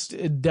 And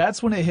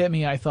that's when it hit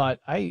me. I thought,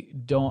 I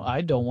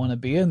don't want to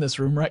be in this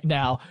room right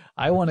now.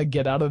 I want to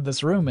get out of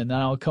this room, and then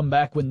I'll come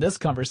back when this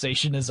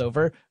conversation is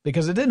over,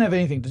 because it didn't have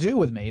anything to do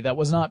with me. That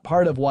was not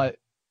part of what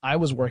I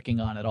was working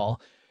on at all.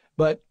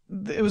 But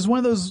it was one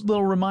of those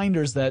little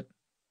reminders that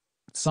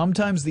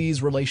sometimes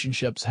these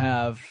relationships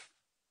have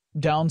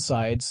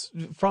downsides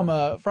from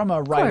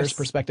a writer's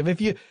perspective.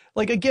 If you,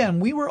 like, again,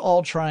 we were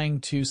all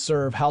trying to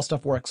serve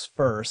HowStuffWorks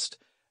first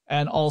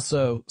and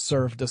also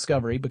serve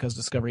Discovery, because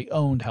Discovery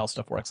owned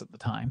HowStuffWorks at the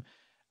time.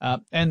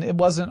 And it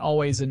wasn't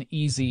always an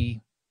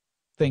easy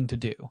thing to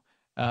do.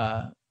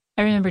 I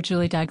remember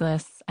Julie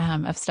Douglas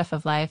of Stuff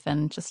of Life,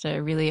 and just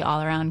a really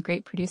all-around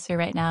great producer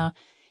right now.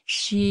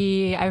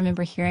 I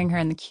remember hearing her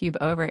in the Cube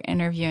Over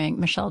interviewing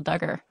Michelle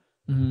Duggar,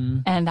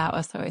 and that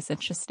was always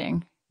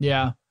interesting.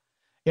 Yeah.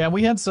 Yeah,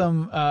 we had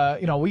some,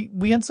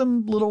 we had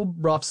some little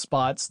rough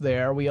spots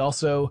there. We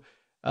also,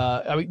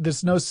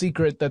 there's no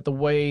secret that the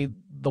way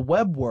the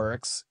web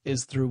works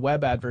is through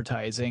web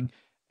advertising,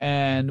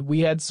 and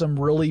we had some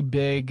really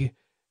big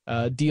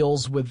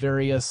deals with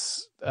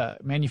various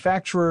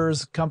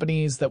manufacturers,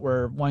 companies that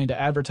were wanting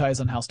to advertise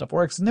on How Stuff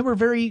Works, and they were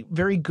very,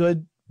 very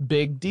good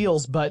big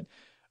deals, but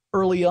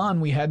early on,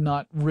 we had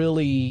not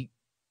really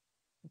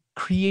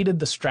created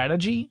the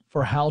strategy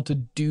for how to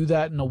do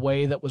that in a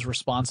way that was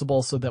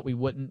responsible, so that we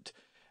wouldn't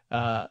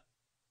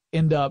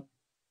end up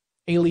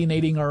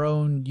alienating our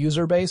own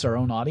user base, our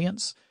own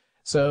audience.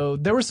 So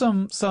there were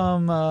some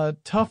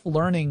tough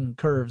learning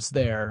curves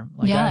there.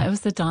 It was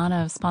the dawn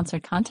of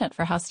sponsored content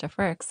for How Stuff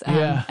Works.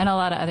 And a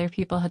lot of other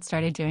people had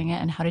started doing it,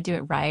 and how to do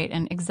it right,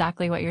 and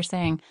exactly what you're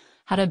saying,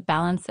 how to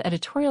balance the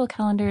editorial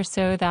calendar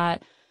so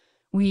that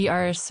we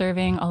are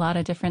serving a lot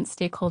of different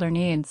stakeholder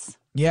needs.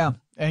 Yeah,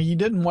 and you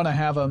didn't want to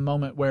have a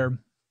moment where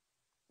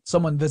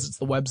someone visits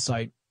the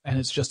website and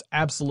it's just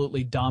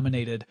absolutely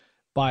dominated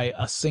by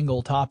a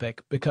single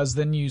topic, because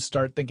then you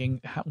start thinking,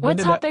 what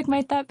topic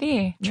might that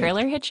be?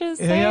 Trailer hitches?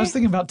 Yeah, I was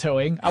thinking about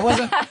towing. I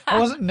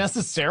wasn't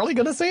necessarily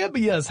going to say it, but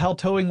yes, how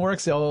towing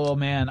works. Oh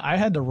man, I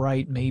had to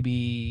write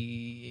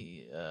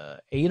maybe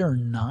 8 or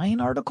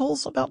 9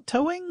 articles about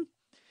towing.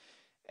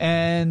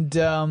 And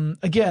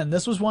again,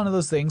 this was one of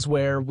those things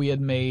where we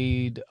had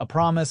made a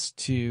promise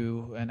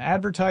to an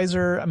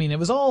advertiser. I mean,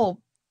 it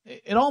all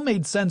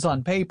made sense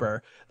on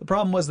paper. The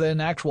problem was that in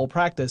actual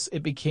practice,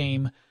 it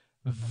became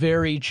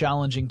very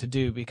challenging to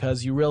do,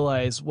 because you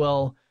realize,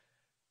 well,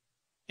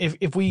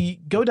 if we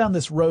go down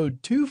this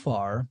road too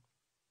far,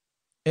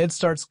 it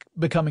starts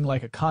becoming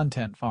like a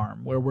content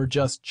farm where we're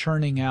just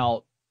churning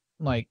out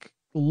like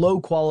low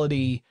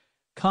quality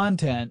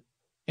content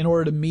in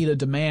order to meet a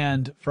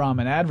demand from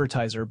an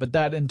advertiser, but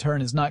that in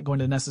turn is not going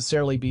to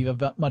necessarily be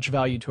of much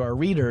value to our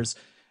readers.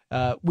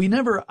 I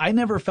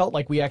never felt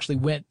like we actually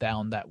went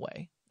down that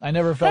way. I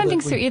don't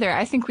think so either.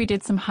 I think we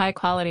did some high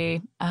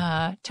quality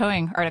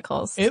towing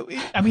articles.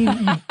 It's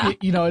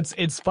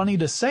funny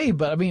to say,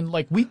 but I mean,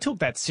 like, we took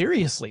that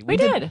seriously. We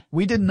did.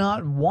 We did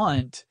not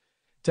want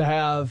to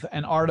have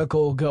an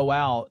article go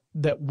out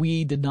that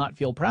we did not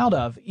feel proud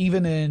of,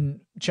 even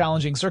in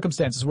challenging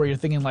circumstances where you're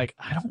thinking like,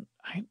 I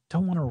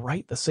don't want to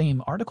write the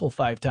same article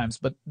 5 times,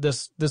 but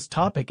this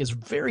topic is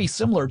very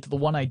similar to the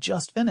one I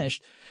just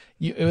finished.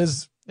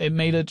 It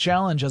made a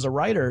challenge as a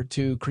writer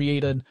to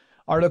create an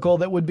article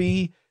that would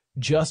be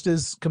just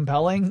as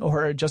compelling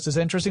or just as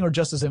interesting or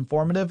just as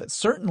informative,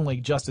 certainly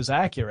just as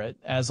accurate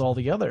as all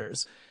the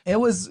others. It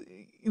was,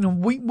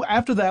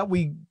 after that,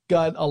 we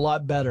got a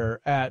lot better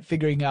at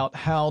figuring out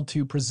how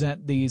to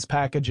present these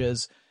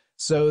packages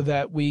so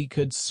that we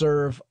could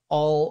serve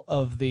all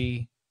of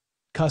the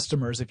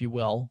customers, if you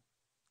will,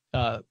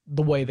 the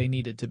way they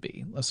needed to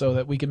be, so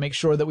that we could make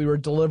sure that we were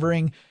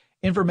delivering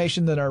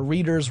information that our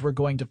readers were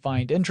going to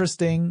find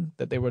interesting,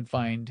 that they would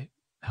find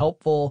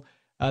helpful,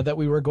 that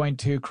we were going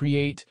to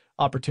create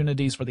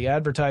opportunities for the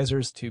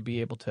advertisers to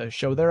be able to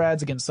show their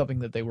ads against something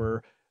that they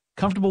were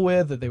comfortable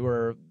with, that they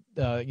were,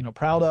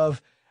 proud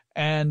of,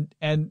 and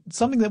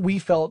something that we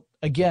felt,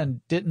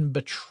 again, didn't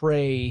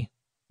betray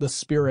the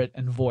spirit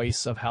and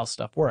voice of How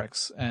Stuff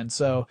Works. And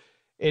so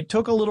it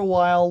took a little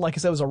while. Like I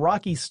said, it was a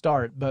rocky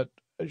start, but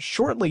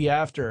shortly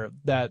after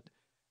that,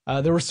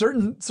 there were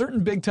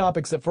certain big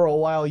topics that for a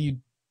while you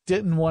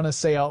didn't want to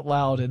say out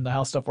loud in the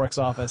How Stuff Works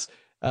office.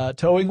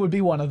 Towing would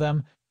be one of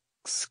them.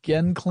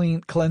 Skin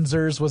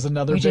cleansers was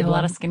another big one. We did a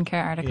lot of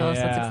skincare articles.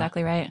 Yeah. That's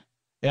exactly right.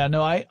 Yeah,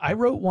 no, I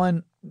wrote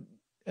one.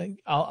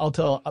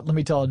 Let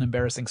me tell an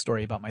embarrassing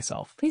story about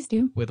myself. Please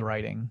do. With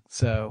writing.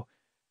 So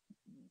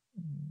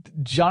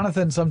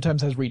Jonathan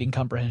sometimes has reading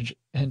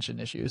comprehension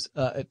issues,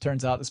 it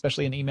turns out,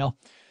 especially in email,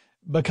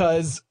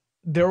 because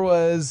there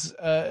was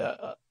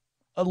a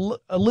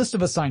list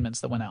of assignments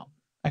that went out.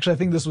 Actually, I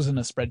think this was in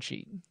a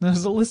spreadsheet. There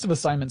was a list of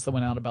assignments that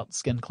went out about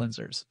skin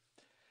cleansers.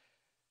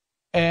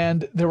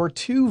 And there were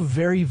two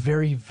very,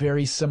 very,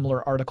 very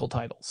similar article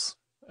titles.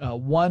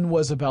 One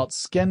was about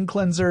skin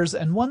cleansers,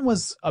 and one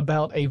was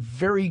about a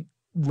very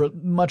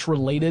much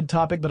related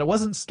topic, but it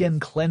wasn't skin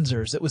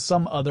cleansers. It was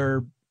some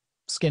other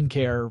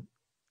skincare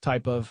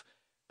type of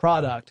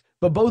product.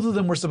 But both of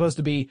them were supposed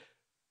to be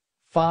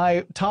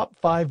top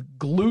 5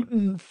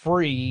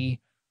 gluten-free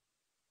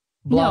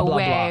blah, no blah,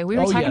 way. blah. We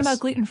were talking about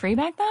gluten-free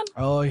back then?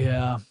 Oh,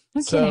 yeah.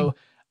 No so kidding.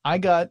 I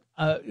got,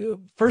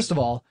 first of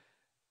all,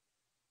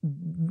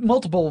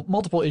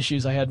 multiple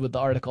issues I had with the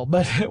article,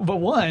 but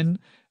one,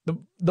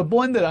 the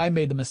one that I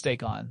made the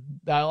mistake on,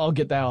 I'll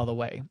get that out of the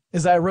way,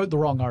 is I wrote the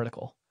wrong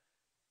article.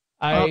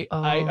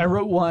 I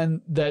wrote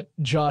one that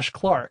Josh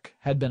Clark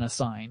had been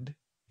assigned.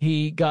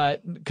 He got,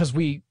 because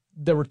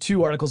there were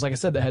two articles, like I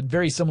said, that had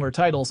very similar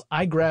titles.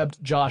 I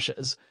grabbed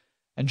Josh's,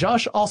 and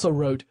Josh also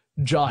wrote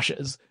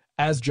Josh's,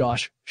 as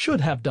Josh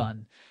should have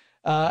done.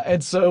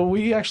 And so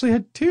we actually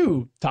had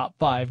 2 top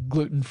 5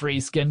 gluten-free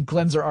skin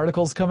cleanser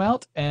articles come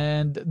out.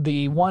 And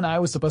the one I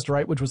was supposed to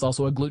write, which was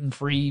also a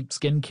gluten-free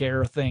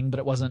skincare thing, but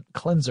it wasn't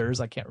cleansers.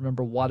 I can't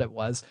remember what it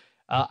was.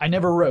 I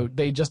never wrote.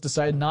 They just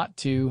decided not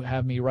to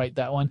have me write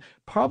that one,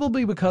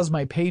 probably because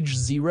my page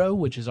 0,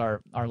 which is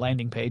our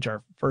landing page,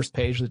 our first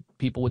page that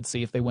people would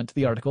see if they went to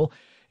the article,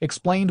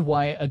 explained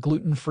why a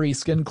gluten-free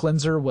skin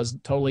cleanser was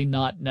totally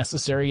not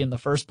necessary in the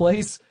first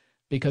place.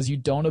 Because you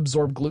don't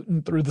absorb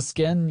gluten through the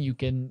skin,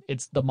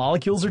 the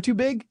molecules are too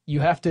big, you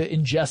have to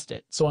ingest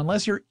it. So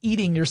unless you're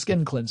eating your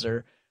skin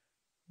cleanser,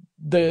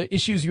 the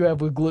issues you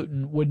have with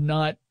gluten would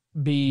not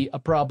be a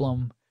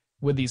problem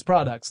with these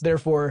products.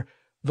 Therefore,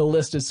 the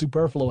list is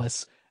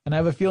superfluous. And I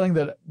have a feeling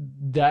that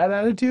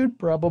attitude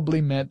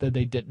probably meant that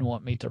they didn't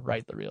want me to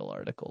write the real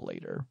article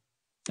later.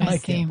 And I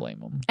can't blame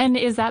them. And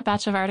is that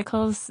batch of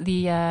articles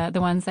the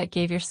ones that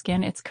gave your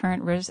skin its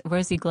current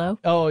rosy glow?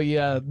 Oh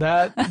yeah,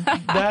 that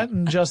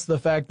and just the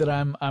fact that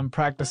I'm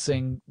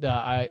practicing.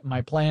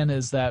 My plan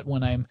is that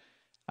when I'm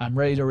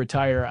ready to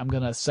retire, I'm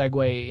gonna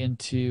segue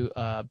into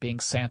being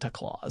Santa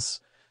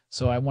Claus.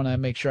 So I want to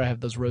make sure I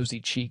have those rosy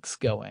cheeks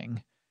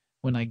going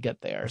when I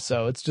get there.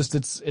 So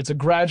it's a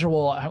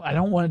gradual. I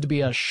don't want it to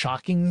be a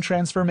shocking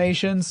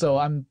transformation. So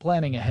I'm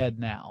planning ahead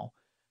now,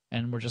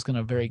 and we're just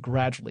gonna very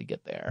gradually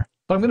get there.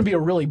 But I'm going to be a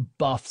really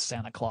buff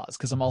Santa Claus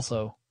because I'm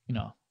also,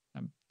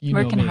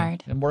 working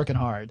hard. I'm working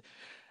hard.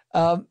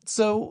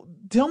 So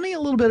tell me a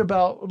little bit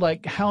about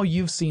like how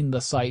you've seen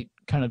the site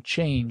kind of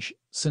change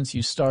since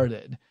you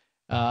started.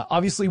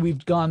 Obviously,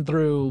 we've gone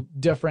through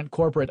different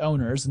corporate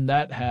owners, and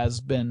that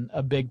has been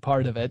a big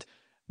part of it.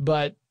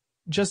 But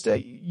just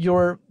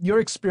your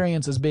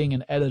experience as being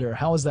an editor,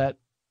 how has that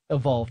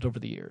evolved over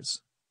the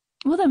years?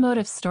 Well, the mode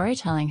of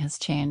storytelling has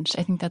changed.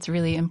 I think that's a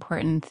really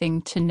important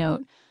thing to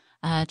note.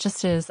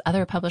 Just as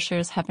other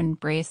publishers have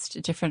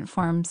embraced different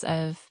forms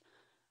of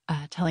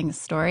telling a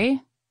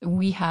story,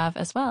 we have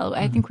as well.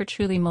 I think we're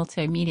truly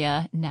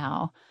multimedia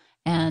now.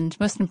 And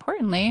most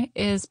importantly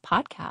is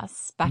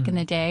podcasts. Back in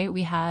the day,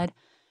 we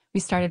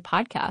started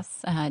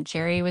podcasts.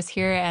 Jerry was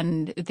here,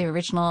 and the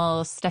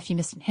original Stuff You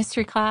Missed in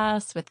History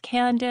class with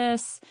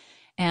Candace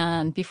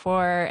and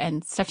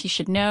Stuff You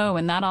Should Know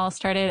when that all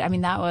started. I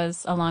mean, that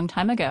was a long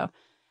time ago.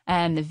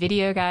 And the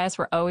video guys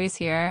were always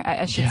here.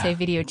 I should say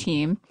video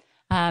team.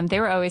 They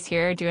were always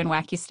here doing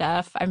wacky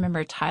stuff. I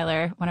remember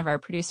Tyler, one of our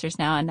producers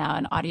now, and now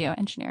an audio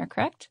engineer,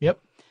 correct?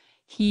 Yep.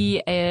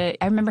 I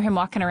remember him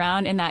walking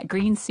around in that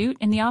green suit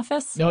in the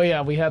office. Oh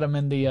yeah, we had him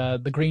in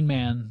the Green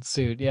Man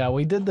suit. Yeah,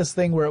 we did this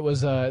thing where it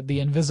was the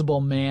Invisible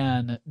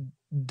Man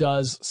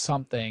does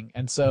something,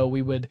 and so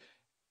we would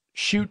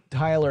shoot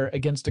Tyler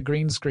against a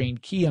green screen,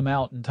 key him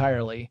out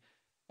entirely,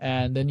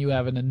 and then you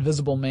have an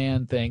Invisible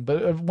Man thing.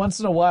 But once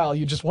in a while,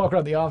 you just walk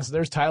around the office,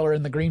 there's Tyler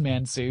in the Green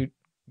Man suit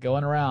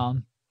going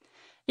around.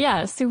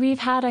 Yeah, so we've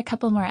had a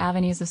couple more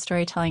avenues of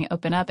storytelling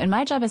open up, and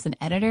my job as an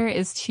editor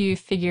is to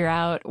figure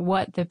out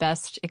what the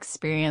best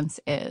experience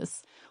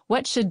is.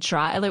 What should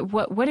drive, like,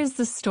 what is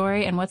the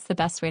story and what's the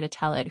best way to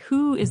tell it?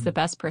 Who is the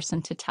best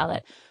person to tell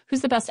it?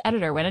 Who's the best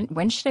editor?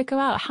 When should it go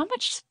out? How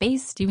much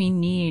space do we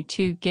need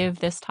to give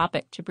this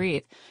topic to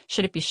breathe?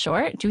 Should it be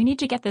short? Do we need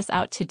to get this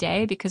out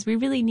today because we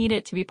really need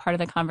it to be part of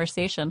the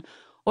conversation?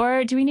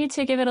 Or do we need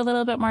to give it a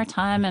little bit more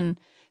time and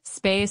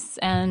space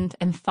and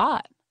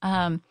thought?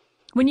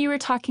 When you were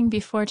talking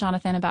before,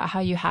 Jonathan, about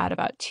how you had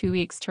about 2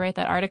 weeks to write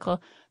that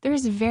article, there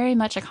is very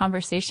much a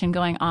conversation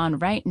going on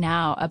right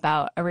now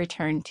about a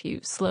return to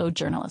slow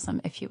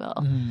journalism, if you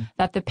will,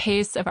 that the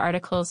pace of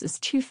articles is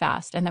too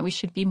fast and that we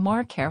should be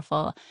more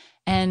careful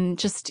and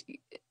just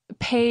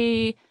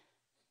pay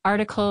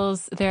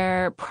articles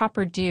their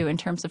proper due in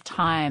terms of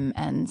time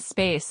and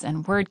space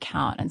and word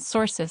count and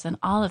sources and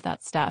all of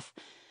that stuff.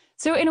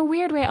 So in a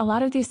weird way, a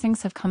lot of these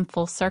things have come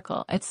full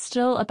circle. It's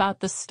still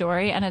about the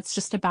story, and it's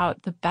just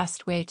about the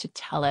best way to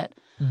tell it.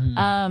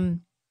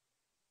 And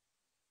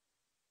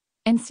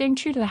staying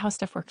true to the How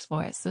Stuff Works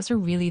voice. Those are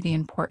really the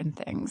important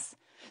things.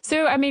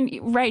 So, I mean,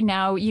 right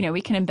now, you know,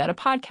 we can embed a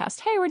podcast.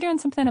 Hey, we're doing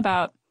something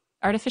about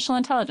artificial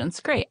intelligence.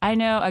 Great. I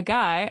know a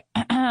guy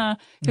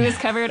who has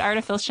covered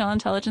artificial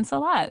intelligence a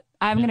lot.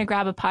 I'm going to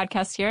grab a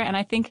podcast here, and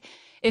I think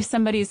if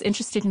somebody's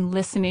interested in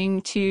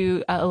listening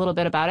to a little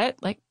bit about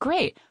it, like,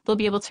 great. They'll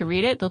be able to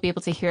read it. They'll be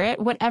able to hear it.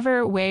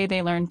 Whatever way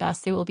they learn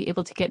best, they will be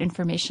able to get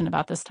information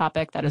about this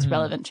topic that is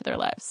relevant to their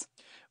lives.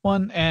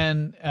 One,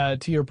 and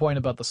to your point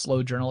about the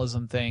slow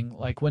journalism thing,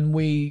 like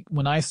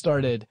when I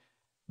started,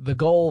 the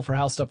goal for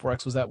How Stuff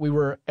Works was that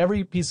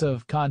every piece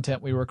of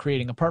content we were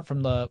creating, apart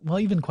from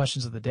even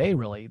questions of the day,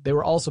 really, they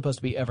were all supposed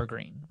to be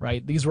evergreen,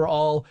 right? These were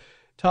all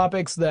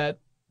topics that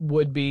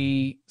would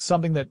be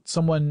something that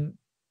someone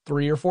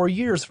 3 or 4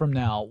 years from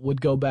now would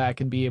go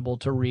back and be able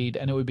to read,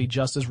 and it would be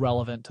just as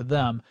relevant to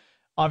them.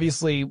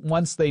 Obviously,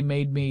 once they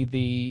made me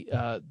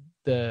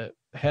the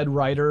head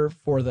writer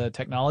for the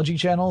technology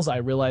channels, I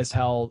realized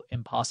how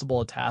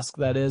impossible a task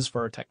that is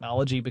for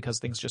technology because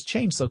things just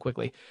change so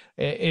quickly.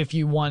 If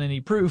you want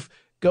any proof,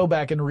 go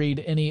back and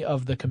read any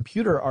of the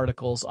computer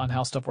articles on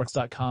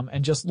HowStuffWorks.com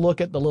and just look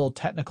at the little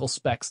technical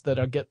specs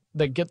that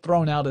get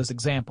thrown out as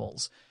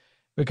examples,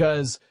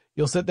 because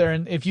you'll sit there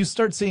and if you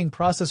start seeing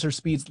processor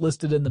speeds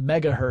listed in the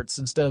megahertz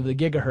instead of the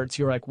gigahertz,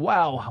 you're like,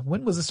 wow,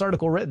 when was this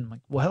article written?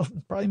 Like, well,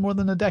 probably more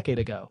than a decade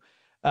ago.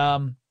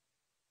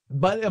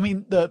 But I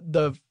mean,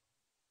 the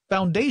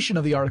foundation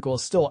of the article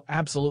is still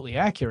absolutely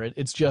accurate.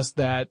 It's just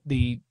that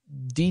the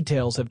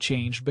details have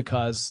changed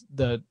because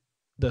the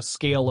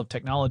scale of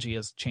technology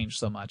has changed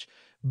so much.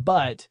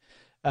 But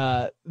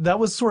that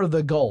was sort of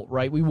the goal,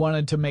 right? We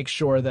wanted to make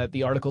sure that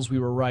the articles we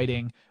were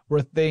writing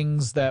were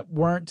things that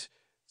weren't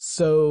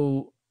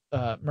so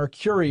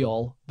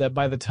mercurial that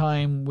by the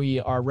time we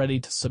are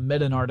ready to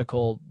submit an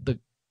article,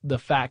 the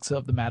facts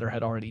of the matter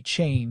had already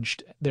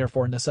changed,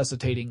 therefore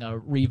necessitating a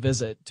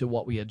revisit to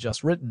what we had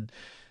just written.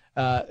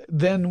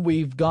 Then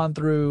we've gone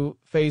through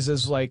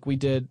phases like we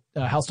did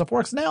How Stuff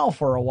Works Now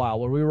for a while,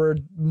 where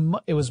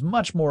it was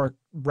much more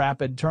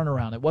rapid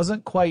turnaround. It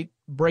wasn't quite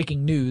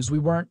breaking news. We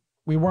weren't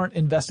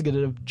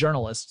investigative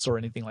journalists or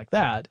anything like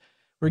that.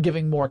 We're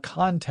giving more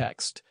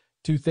context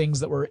to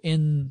things that were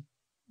in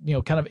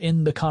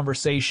the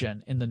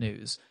conversation in the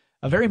news.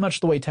 Very much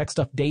the way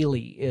TechStuff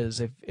Daily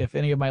is. If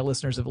any of my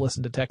listeners have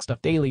listened to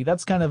TechStuff Daily,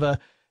 that's kind of a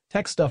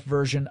TechStuff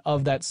version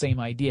of that same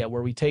idea,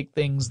 where we take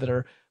things that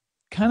are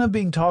kind of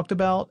being talked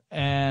about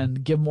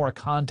and give more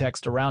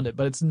context around it,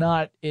 but it's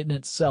not in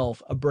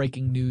itself a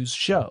breaking news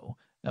show.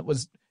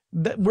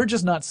 We're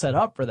just not set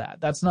up for that.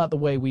 That's not the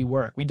way we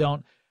work. We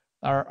don't,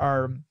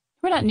 we're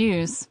not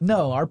news.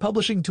 No, our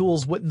publishing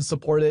tools wouldn't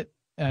support it.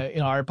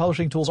 Our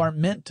publishing tools aren't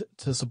meant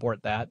to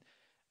support that.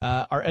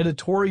 Our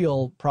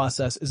editorial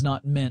process is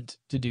not meant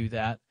to do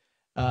that.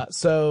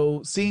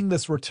 So seeing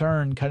this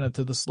return kind of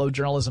to the slow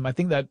journalism, I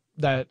think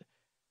that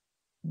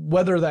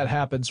whether that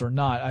happens or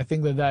not, I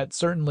think that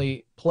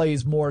certainly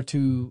plays more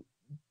to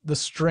the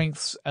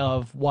strengths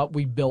of what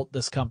we built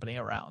this company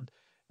around.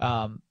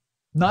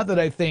 Not that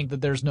I think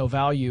that there's no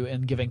value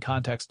in giving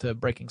context to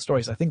breaking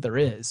stories. I think there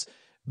is,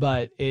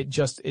 but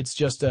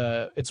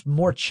it's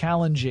more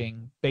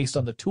challenging based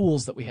on the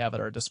tools that we have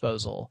at our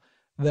disposal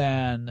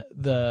than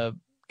the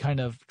kind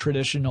of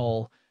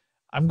traditional,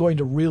 I'm going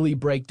to really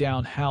break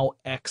down how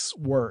X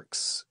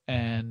works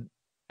and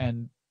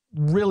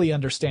really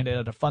understand it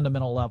at a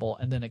fundamental level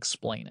and then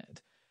explain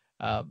it.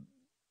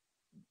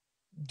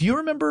 Do you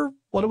remember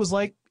what it was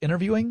like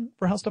interviewing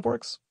for How Stuff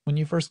Works when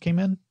you first came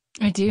in?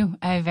 I do.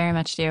 I very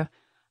much do.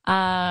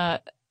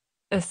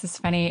 This is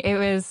funny. It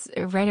was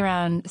right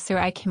around, so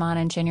I came on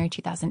in January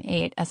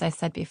 2008, as I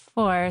said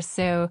before.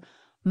 So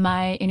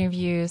my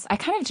interviews, I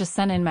kind of just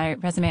sent in my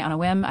resume on a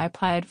whim. I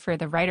applied for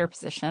the writer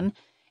position,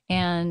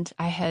 and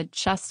I had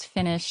just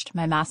finished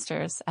my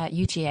master's at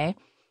UGA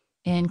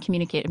in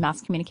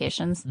mass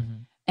communications.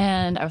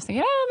 And I was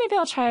thinking, oh, maybe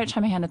I'll try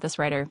my hand at this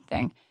writer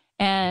thing.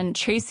 And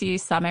Tracy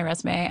saw my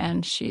resume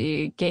and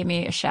she gave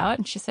me a shout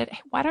and she said, hey,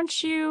 why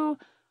don't you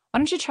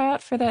try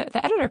out for the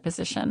editor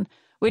position?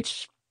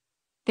 Which,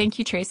 thank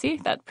you, Tracy.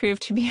 That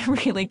proved to be a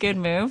really good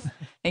move.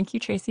 Thank you,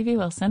 Tracy V.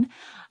 Wilson.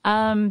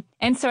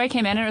 And so I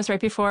came in, and it was right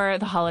before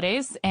the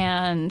holidays,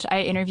 and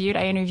I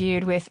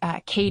interviewed with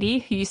Katie,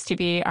 who used to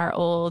be our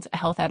old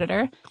health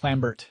editor.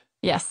 Clambert.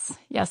 Yes.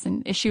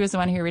 And she was the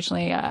one who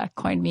originally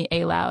coined me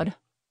A-Loud.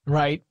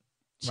 Right.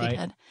 She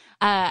did.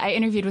 I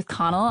interviewed with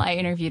Connell. I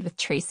interviewed with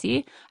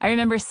Tracy. I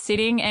remember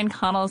sitting in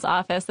Connell's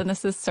office, and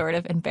this is sort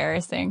of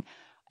embarrassing,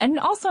 and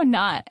also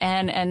not,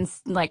 and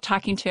like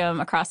talking to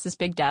him across this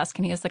big desk,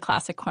 and he has the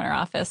classic corner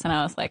office, and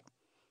I was like,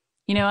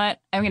 you know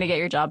what? I'm going to get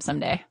your job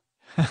someday.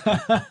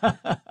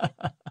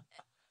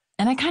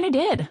 And I kind of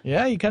did.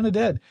 Yeah, you kind of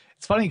did.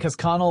 It's funny because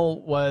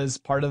Connell was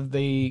part of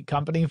the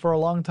company for a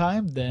long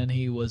time. Then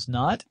he was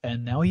not,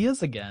 and now he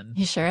is again.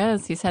 He sure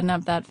is. He's heading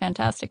up that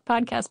fantastic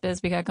podcast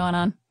biz we got going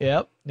on.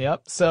 Yep.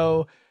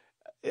 So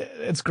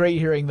it's great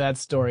hearing that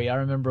story. I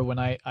remember when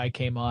I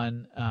came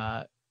on,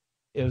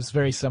 it was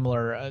very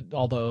similar,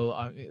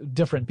 although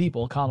different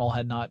people. Connell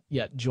had not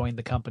yet joined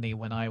the company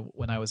when I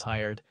was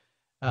hired.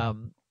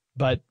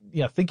 But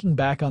yeah, thinking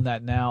back on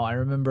that now, I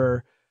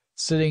remember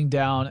sitting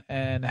down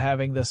and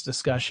having this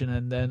discussion.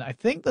 And then I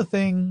think the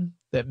thing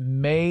that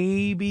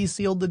maybe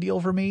sealed the deal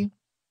for me,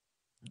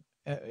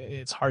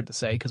 it's hard to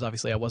say because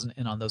obviously I wasn't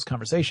in on those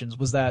conversations,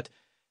 was that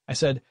I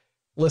said,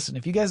 listen,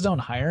 if you guys don't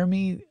hire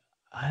me,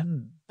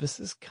 this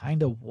is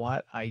kind of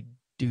what I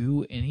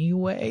do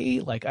anyway.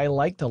 Like, I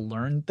like to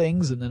learn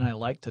things, and then I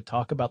like to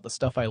talk about the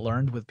stuff I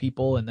learned with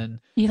people. And then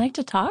you like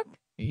to talk?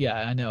 Yeah,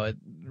 I know, it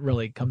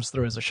really comes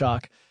through as a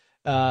shock.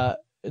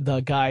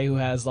 The guy who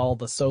has all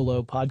the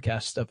solo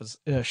podcast stuff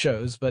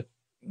shows, but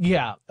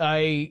yeah,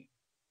 I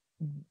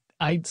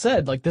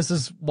said, like, this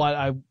is what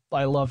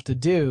I love to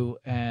do,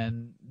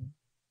 and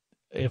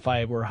if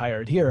I were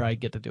hired here,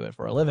 I'd get to do it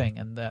for a living,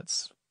 and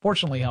that's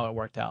fortunately how it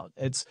worked out.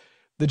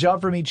 The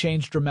job for me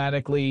changed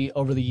dramatically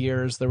over the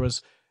years. There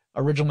was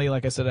originally,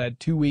 like I said, I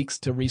had 2 weeks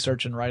to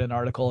research and write an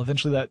article.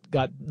 Eventually that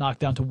got knocked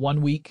down to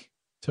 1 week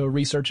to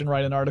research and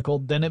write an article.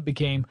 Then it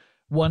became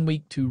 1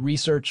 week to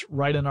research,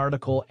 write an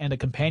article, and a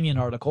companion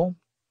article.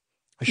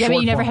 Yeah, but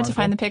you never had to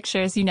find the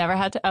pictures. You never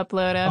had to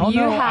upload them.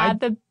 You had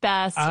the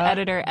best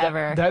editor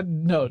ever.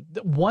 No,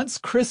 once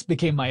Chris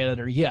became my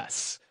editor,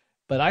 yes.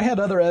 But I had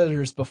other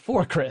editors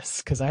before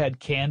Chris, because I had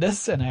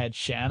Candace and I had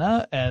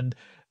Shanna, and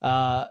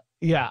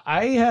yeah,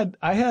 I had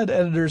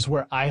editors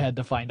where I had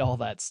to find all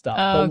that stuff.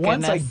 Oh, but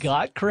once I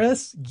got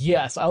Chris,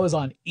 yes, I was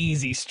on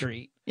easy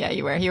street. Yeah,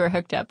 you were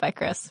hooked up by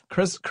Chris.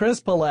 Chris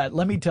Paulette,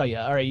 let me tell you.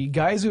 All right, you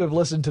guys who have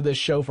listened to this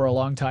show for a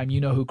long time, you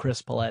know who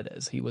Chris Paulette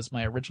is. He was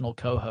my original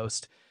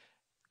co-host.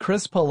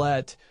 Chris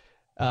Paulette,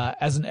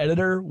 as an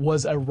editor,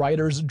 was a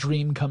writer's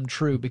dream come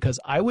true, because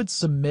I would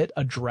submit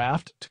a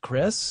draft to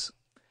Chris.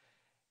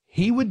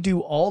 He would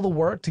do all the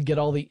work to get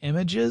all the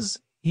images.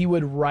 He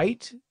would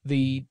write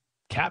the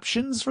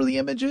captions for the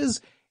images.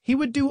 He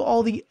would do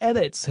all the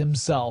edits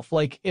himself.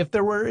 Like, if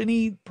there were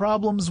any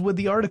problems with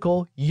the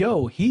article,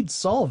 he'd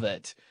solve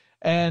it.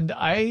 And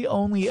I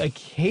only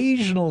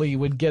occasionally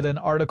would get an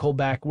article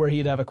back where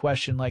he'd have a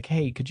question like,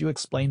 hey, could you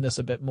explain this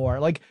a bit more?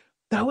 Like,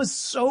 that was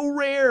so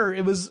rare.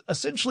 It was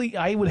essentially,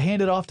 I would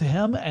hand it off to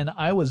him and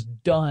I was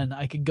done.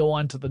 I could go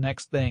on to the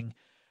next thing.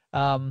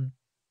 I'm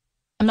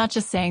not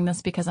just saying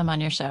this because I'm on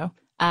your show.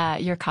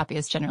 Your copy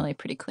is generally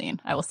pretty clean.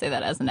 I will say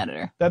that as an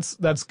editor.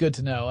 That's good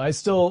to know. I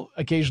still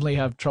occasionally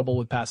have trouble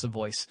with passive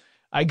voice.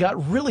 I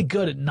got really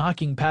good at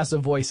knocking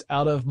passive voice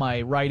out of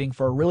my writing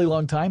for a really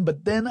long time,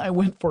 but then I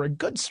went for a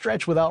good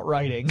stretch without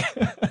writing.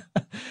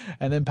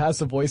 And then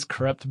passive voice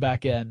crept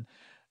back in.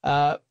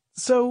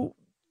 So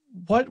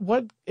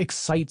what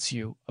excites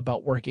you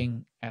about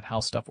working at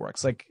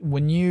HowStuffWorks? Like,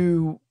 when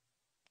you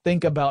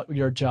think about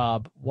your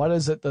job, what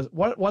is it?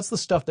 What's the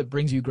stuff that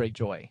brings you great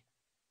joy?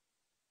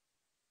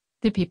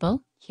 The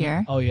people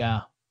here. Oh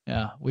yeah.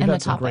 We've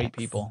had some great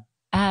people.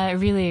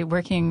 Really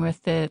working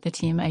with the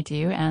team I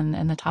do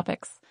and the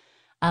topics.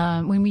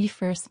 When we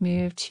first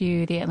moved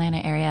to the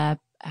Atlanta area,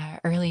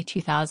 early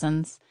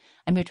 2000s,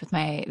 I moved with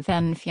my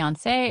then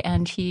fiance,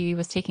 and he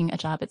was taking a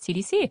job at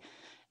CDC.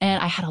 And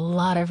I had a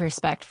lot of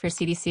respect for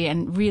CDC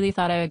and really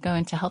thought I would go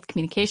into health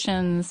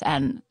communications.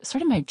 And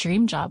sort of my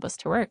dream job was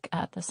to work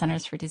at the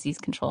Centers for Disease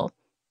Control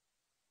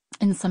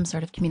in some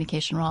sort of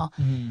communication role.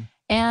 Mm-hmm.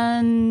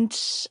 And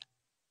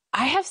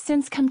I have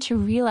since come to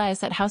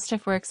realize that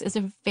HowStuffWorks is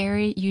a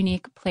very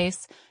unique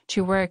place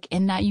to work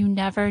in that you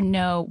never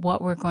know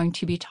what we're going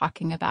to be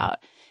talking about.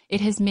 It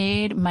has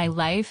made my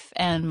life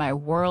and my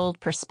world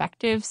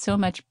perspective so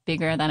much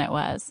bigger than it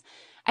was.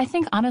 I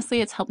think, honestly,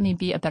 it's helped me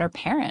be a better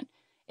parent.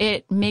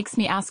 It makes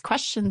me ask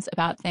questions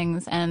about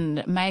things,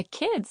 and my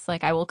kids,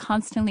 like, I will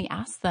constantly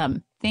ask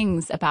them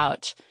things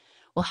about,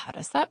 well, how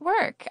does that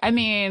work? I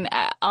mean,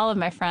 all of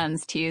my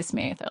friends tease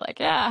me. They're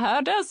like, yeah,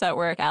 how does that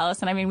work,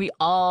 Alice? And I mean, we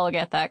all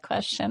get that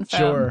question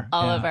from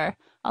all of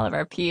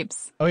our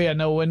peeps. Oh yeah,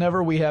 no,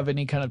 whenever we have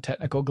any kind of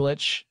technical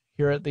glitch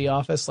here at the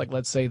office, like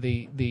let's say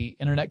the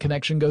internet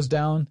connection goes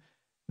down,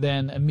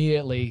 then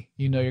immediately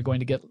you're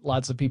going to get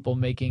lots of people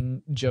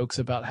making jokes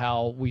about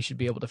how we should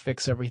be able to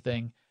fix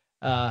everything.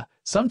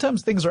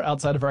 Sometimes things are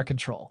outside of our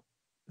control.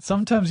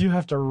 Sometimes you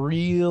have to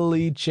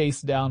really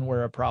chase down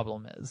where a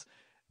problem is.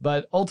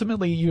 But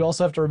ultimately, you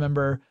also have to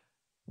remember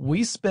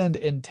we spend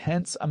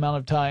intense amount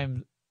of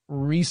time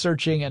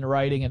researching and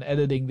writing and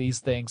editing these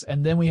things,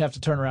 and then we have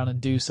to turn around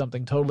and do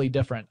something totally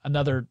different,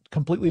 another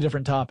completely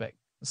different topic,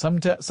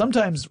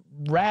 sometimes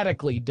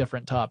radically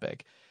different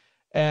topic.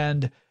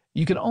 And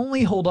you can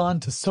only hold on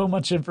to so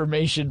much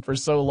information for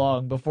so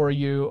long before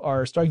you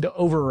are starting to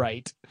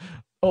overwrite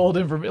old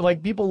information.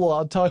 Like people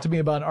will talk to me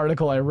about an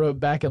article I wrote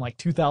back in like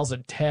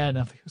 2010.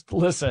 I'm like,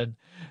 listen,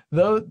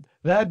 though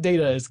that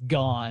data is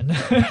gone.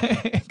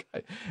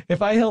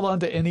 If I held on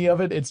to any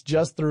of it, it's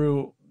just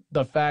through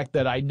the fact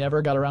that I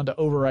never got around to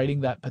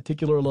overwriting that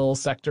particular little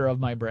sector of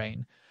my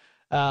brain.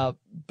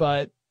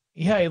 But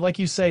yeah, like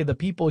you say, the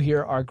people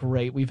here are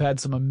great. We've had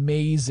some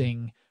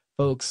amazing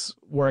folks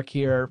work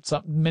here.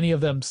 Many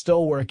of them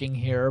still working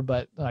here,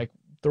 but like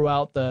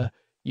throughout the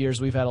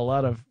years, we've had a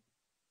lot of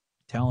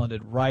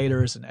talented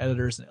writers and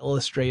editors and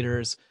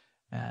illustrators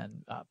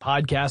and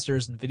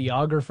podcasters and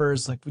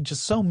videographers. Like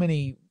just so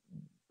many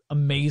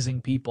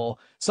amazing people,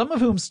 some of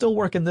whom still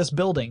work in this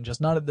building,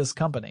 just not at this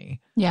company.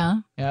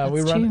 Yeah,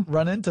 we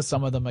run into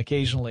some of them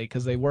occasionally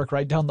because they work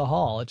right down the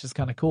hall. It's just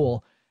kind of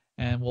cool,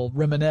 and we'll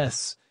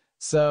reminisce.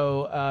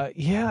 So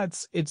yeah,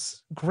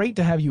 it's great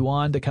to have you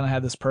on to kind of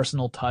have this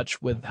personal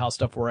touch with How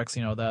Stuff Works.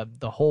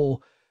 The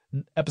whole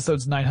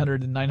episodes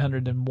 900 and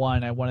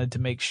 901. I wanted to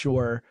make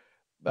sure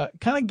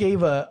kind of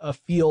gave a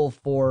feel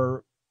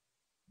for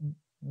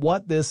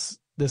what this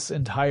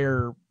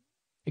entire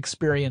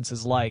experience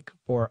is like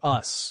for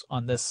us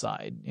on this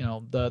side.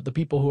 The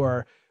people who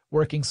are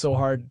working so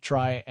hard to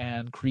try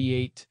and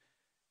create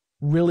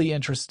really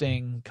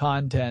interesting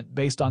content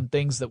based on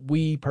things that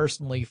we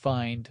personally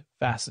find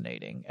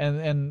fascinating,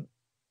 and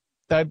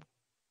that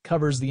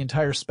covers the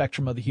entire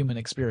spectrum of the human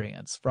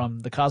experience,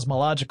 from the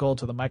cosmological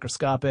to the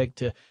microscopic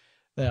to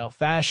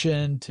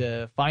fashion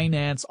to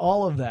finance.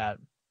 All of that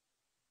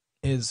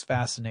is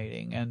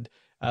fascinating. And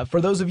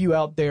for those of you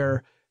out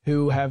there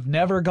who have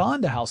never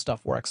gone to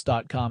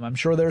HowStuffWorks.com, I'm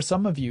sure there are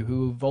some of you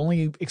who've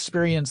only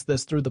experienced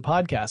this through the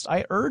podcast.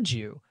 I urge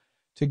you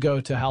to go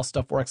to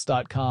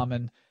HowStuffWorks.com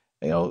and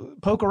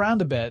poke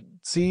around a bit,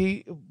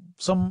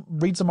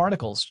 read some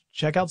articles,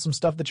 check out some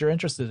stuff that you're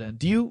interested in.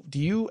 Do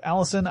you,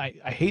 Allison? I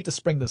hate to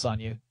spring this on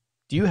you.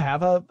 Do you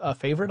have a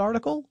favorite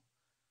article?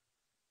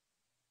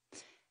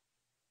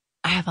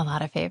 I have a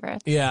lot of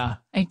favorites. Yeah,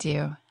 I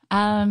do.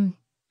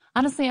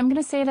 Honestly, I'm going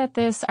to say that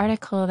this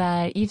article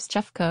that Eve's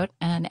Jeffcoat,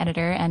 an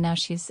editor, and now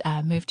she's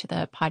moved to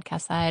the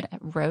podcast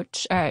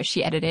side,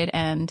 she edited,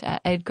 and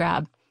Ed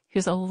Grab,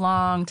 who's a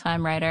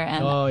long-time writer,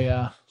 and oh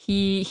yeah,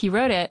 he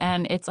wrote it,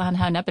 and it's on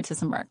how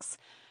nepotism works.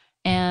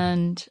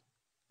 And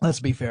let's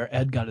be fair,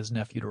 Ed got his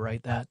nephew to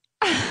write that.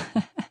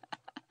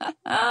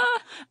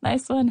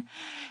 Nice one.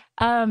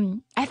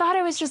 I thought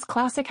it was just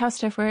classic How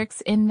Stuff Works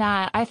in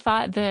that I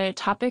thought the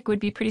topic would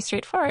be pretty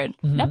straightforward.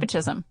 Mm-hmm.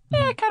 Nepotism.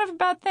 Mm-hmm. Yeah, kind of a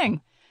bad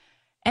thing.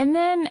 And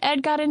then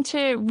Ed got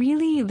into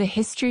really the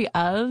history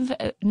of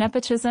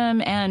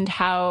nepotism and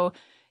how,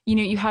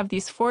 you have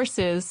these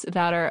forces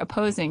that are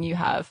opposing. You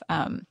have,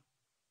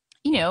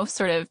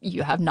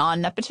 you have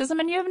non-nepotism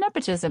and you have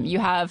nepotism. You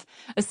have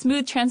a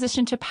smooth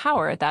transition to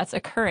power that's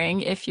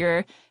occurring if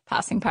you're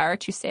passing power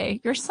to, say,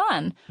 your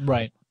son.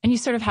 Right. And you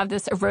sort of have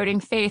this eroding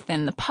faith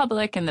in the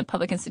public and the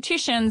public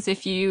institutions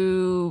if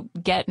you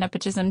get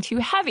nepotism too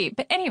heavy.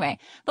 But anyway,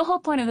 the whole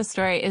point of the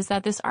story is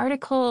that this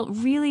article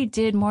really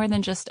did more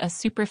than just a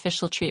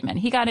superficial treatment.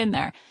 He got in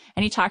there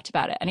and he talked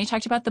about it. And he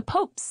talked about the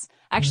popes.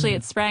 Actually,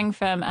 it sprang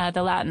from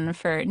the Latin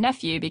for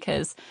nephew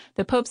because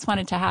the popes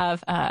wanted to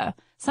have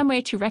some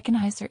way to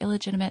recognize their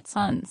illegitimate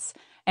sons.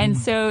 And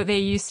so they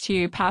used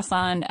to pass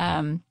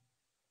on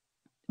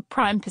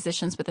prime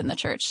positions within the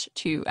church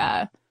to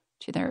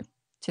their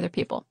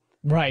people.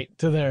 Right.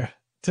 To their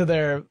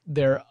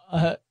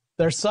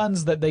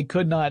sons that they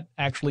could not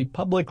actually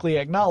publicly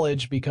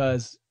acknowledge,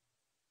 because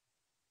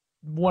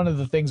one of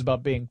the things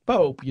about being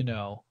Pope,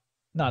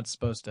 not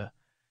supposed to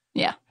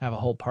have a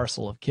whole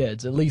parcel of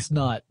kids, at least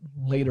not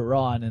later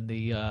on in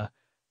the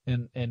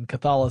in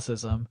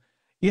Catholicism.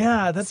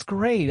 Yeah, that's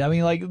great. I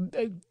mean, like,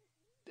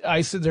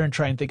 I sit there and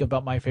try and think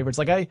about my favorites.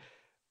 Like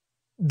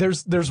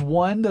there's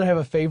one that I have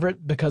a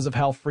favorite because of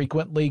how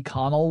frequently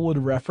Connell would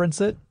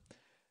reference it.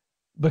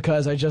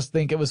 Because I just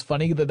think it was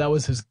funny that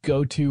was his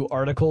go-to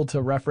article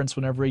to reference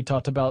whenever he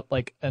talked about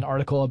like an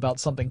article about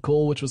something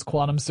cool, which was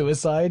quantum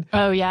suicide.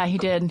 Oh yeah, he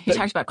did. He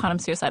talked about quantum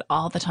suicide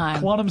all the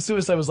time. Quantum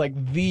suicide was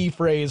like the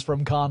phrase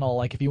from Connell.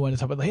 Like if you want to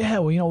talk about, like, yeah,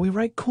 well, we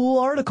write cool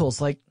articles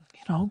like,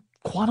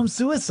 quantum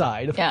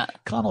suicide. Yeah.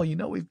 Connell,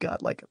 we've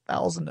got like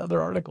 1,000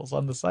 other articles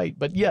on the site.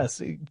 But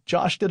yes,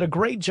 Josh did a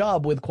great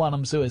job with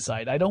quantum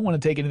suicide. I don't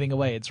want to take anything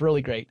away. It's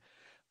really great.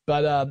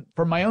 But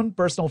for my own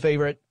personal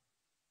favorite,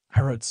 I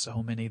wrote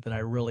so many that I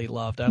really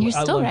loved. You're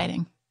still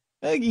writing.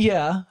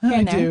 Yeah, Here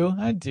and there.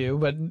 I do,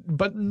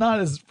 but not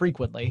as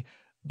frequently.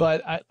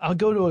 But I'll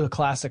go to a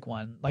classic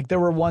one. Like there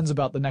were ones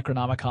about the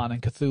Necronomicon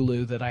and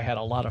Cthulhu that I had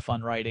a lot of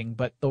fun writing,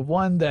 but the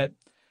one that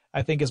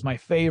I think is my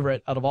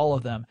favorite out of all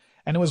of them,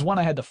 and it was one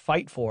I had to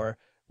fight for,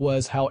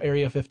 was How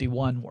Area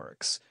 51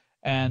 Works.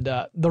 And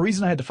the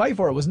reason I had to fight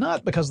for it was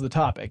not because of the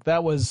topic.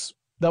 That was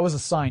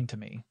assigned to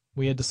me.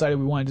 We had decided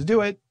we wanted to do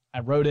it.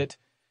 I wrote it.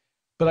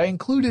 But I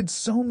included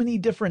so many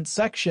different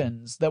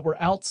sections that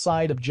were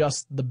outside of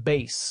just the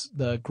base,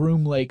 the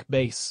Groom Lake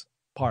base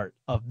part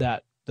of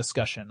that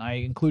discussion. I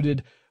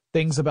included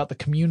things about the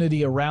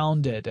community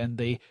around it and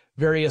the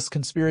various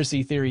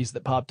conspiracy theories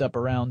that popped up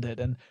around it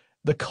and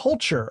the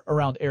culture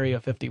around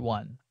Area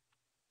 51.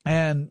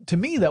 And to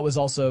me, that was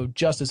also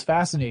just as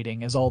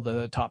fascinating as all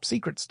the top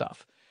secret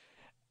stuff.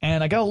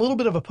 And I got a little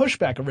bit of a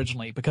pushback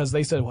originally because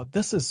they said, well,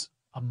 this is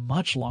a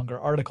much longer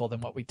article than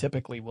what we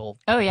typically will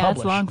publish.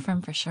 It's long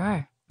form for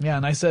sure. Yeah,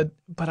 and I said,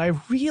 but I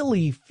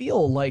really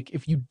feel like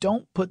if you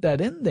don't put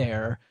that in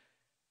there,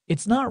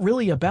 it's not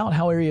really about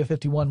how Area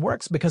 51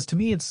 works, because to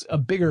me it's a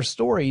bigger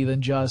story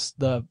than just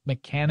the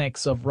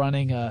mechanics of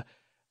running a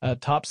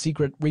top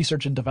secret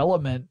research and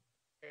development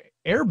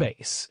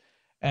airbase.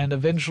 And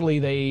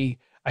eventually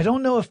I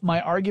don't know if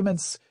my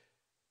arguments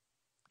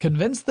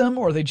convinced them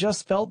or they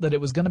just felt that it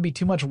was going to be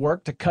too much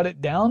work to cut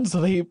it down, so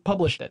they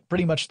published it.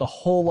 Pretty much the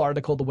whole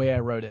article, the way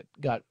I wrote it,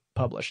 got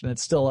published, and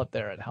it's still up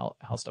there at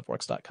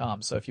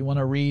HowStuffWorks.com. So if you want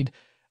to read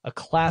a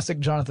classic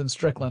Jonathan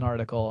Strickland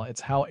article,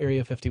 it's How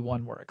Area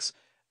 51 Works.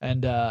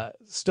 And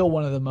still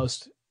one of the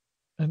most,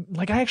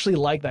 like, I actually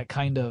like that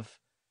kind of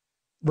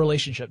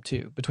relationship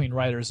too between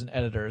writers and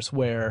editors,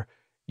 where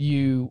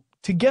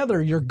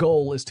together your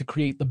goal is to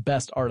create the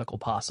best article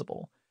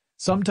possible.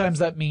 Sometimes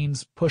that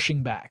means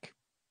pushing back.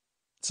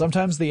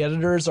 Sometimes the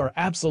editors are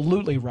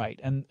absolutely right.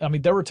 And I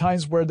mean, there were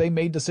times where they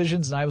made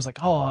decisions and I was like,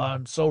 oh,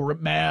 I'm so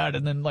mad.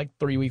 And then like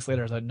 3 weeks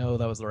later, I said, no,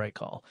 that was the right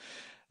call.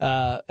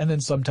 And then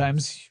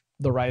sometimes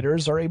the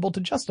writers are able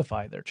to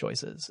justify their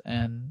choices,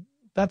 and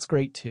that's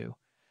great too.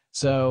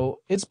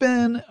 So it's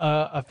been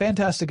a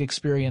fantastic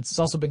experience. It's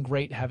also been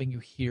great having you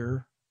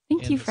here.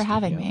 Thank you for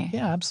having me.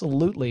 Yeah,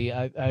 absolutely.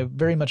 I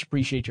very much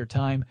appreciate your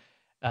time.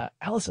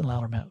 Allison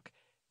Loudermilk,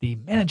 the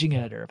managing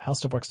editor of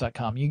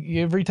HowStuffWorks.com.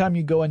 Every time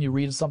you go and you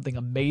read something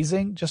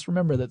amazing, just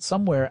remember that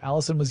somewhere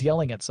Allison was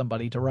yelling at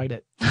somebody to write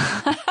it.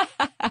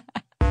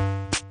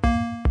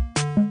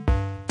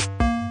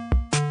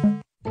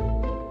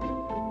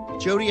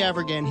 Jody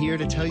Avergan here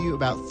to tell you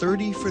about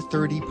 30 for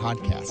 30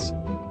 podcasts,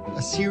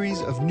 a series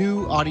of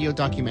new audio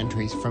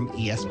documentaries from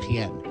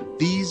ESPN.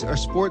 These are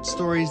sports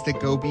stories that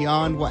go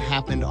beyond what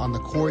happened on the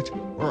court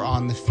or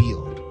on the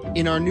field.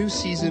 In our new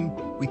season,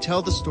 we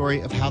tell the story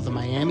of how the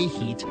Miami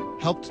Heat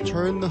helped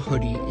turn the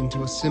hoodie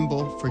into a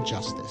symbol for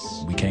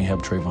justice. We can't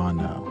help Trayvon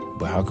now,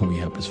 but how can we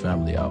help his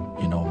family out?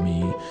 You know,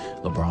 me,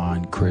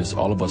 LeBron, Chris,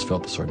 all of us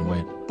felt a certain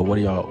way. But what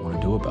do y'all want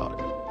to do about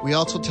it? We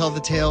also tell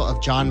the tale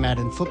of John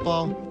Madden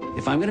football.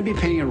 If I'm going to be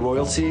paying a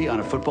royalty on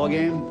a football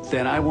game,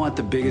 then I want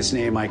the biggest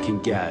name I can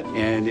get.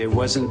 And it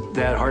wasn't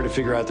that hard to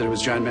figure out that it was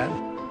John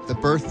Madden. The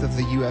birth of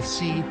the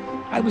UFC.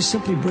 I was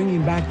simply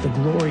bringing back the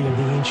glory of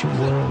the ancient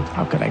world.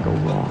 How could I go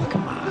wrong?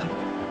 Come on.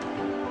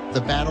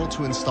 The battle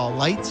to install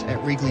lights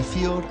at Wrigley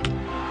Field,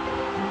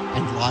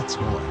 and lots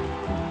more.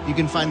 You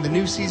can find the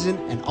new season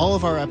and all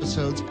of our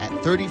episodes at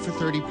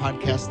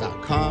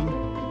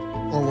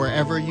 30for30podcast.com or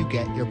wherever you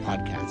get your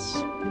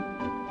podcasts.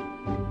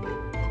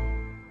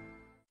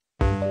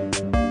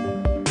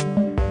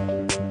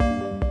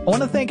 I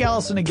want to thank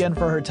Allison again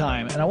for her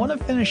time, and I want to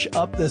finish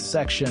up this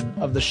section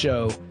of the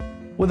show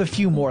with a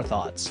few more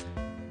thoughts.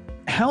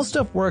 How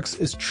Stuff Works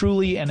is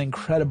truly an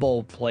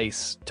incredible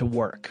place to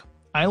work.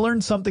 I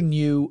learn something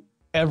new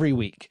every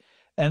week,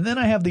 and then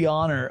I have the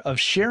honor of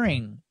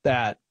sharing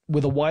that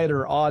with a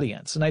wider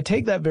audience, and I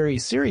take that very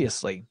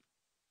seriously.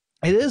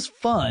 It is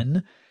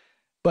fun,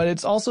 but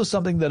it's also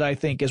something that I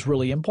think is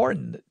really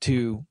important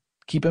to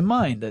keep in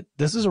mind, that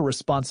this is a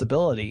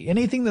responsibility.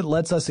 Anything that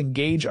lets us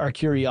engage our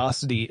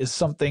curiosity is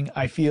something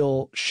I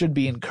feel should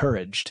be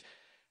encouraged.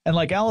 And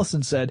like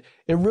Allison said,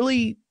 it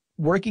really,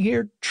 working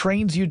here,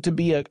 trains you to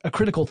be a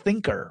critical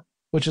thinker,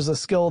 which is a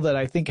skill that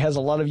I think has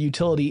a lot of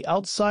utility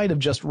outside of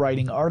just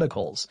writing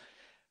articles.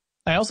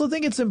 I also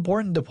think it's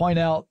important to point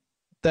out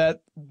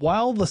that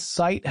while the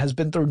site has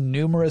been through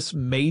numerous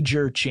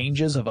major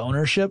changes of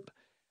ownership,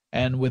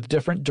 and with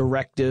different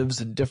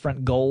directives and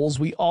different goals,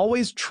 we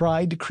always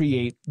tried to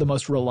create the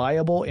most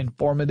reliable,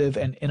 informative,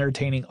 and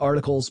entertaining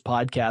articles,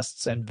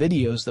 podcasts, and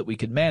videos that we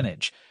could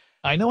manage.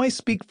 I know I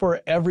speak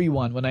for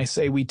everyone when I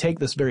say we take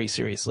this very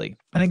seriously,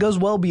 and it goes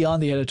well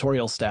beyond the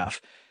editorial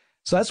staff.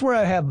 So that's where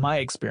I have my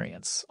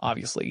experience,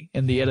 obviously,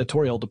 in the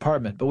editorial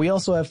department, but we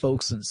also have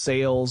folks in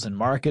sales and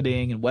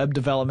marketing and web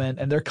development,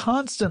 and they're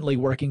constantly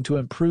working to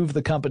improve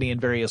the company in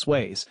various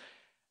ways.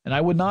 And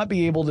I would not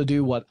be able to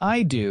do what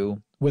I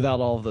do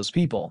without all of those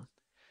people.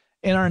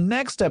 In our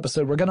next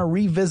episode, we're going to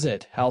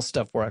revisit How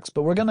Stuff Works,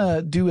 but we're going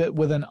to do it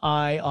with an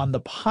eye on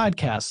the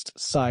podcast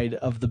side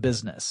of the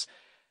business.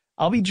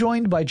 I'll be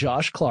joined by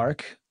Josh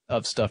Clark,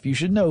 of Stuff You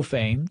Should Know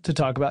fame to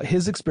talk about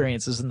his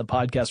experiences in the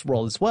podcast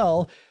world as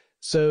well,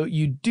 so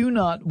you do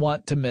not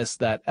want to miss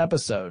that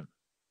episode.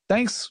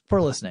 Thanks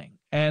for listening.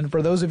 And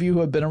for those of you who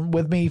have been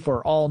with me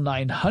for all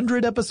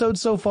 900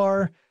 episodes so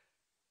far,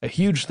 a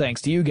huge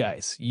thanks to you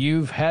guys.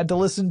 You've had to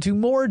listen to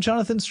more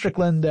Jonathan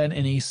Strickland than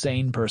any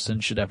sane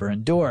person should ever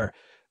endure.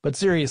 But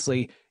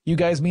seriously, you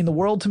guys mean the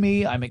world to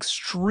me. I'm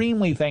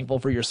extremely thankful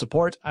for your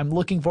support. I'm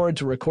looking forward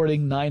to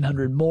recording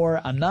 900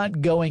 more. I'm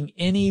not going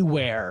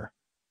anywhere.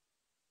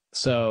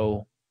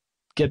 So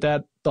get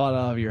that thought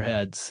out of your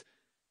heads.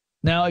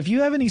 Now, if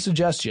you have any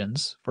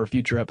suggestions for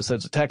future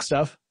episodes of Tech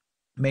Stuff,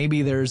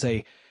 maybe there's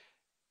a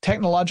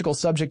technological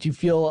subject you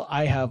feel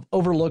I have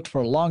overlooked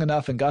for long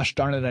enough and gosh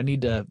darn it, I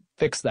need to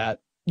fix that,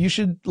 you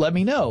should let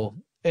me know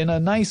in a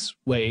nice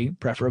way,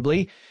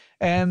 preferably.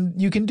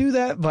 And you can do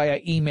that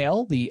via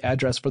email. The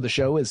address for the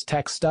show is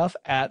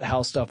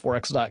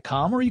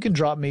techstuff@howstuffworks.com, or you can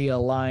drop me a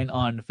line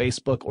on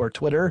Facebook or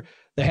Twitter.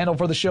 The handle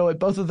for the show at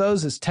both of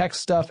those is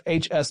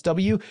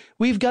TechStuffHSW.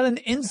 We've got an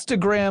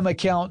Instagram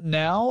account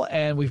now,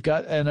 and we've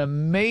got an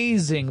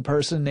amazing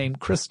person named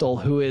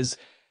Crystal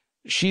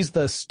she's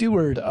the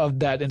steward of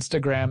that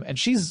Instagram, and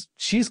she's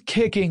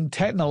kicking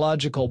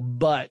technological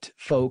butt,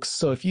 folks.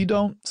 So if you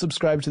don't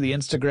subscribe to the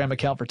Instagram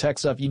account for Tech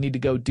Stuff, you need to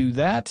go do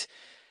that.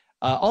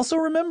 Also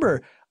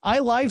remember, I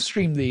live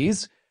stream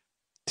these,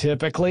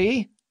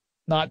 typically,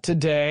 not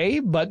today,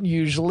 but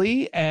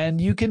usually,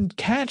 and you can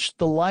catch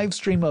the live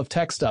stream of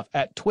Tech Stuff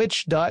at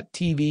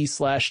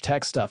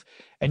twitch.tv/techstuff,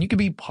 and you can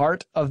be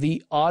part of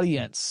the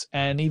audience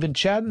and even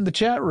chat in the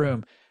chat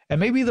room. And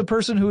maybe the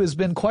person who has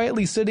been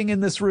quietly sitting in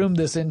this room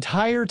this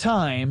entire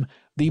time,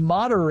 the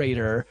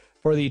moderator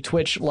for the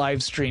Twitch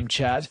live stream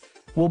chat,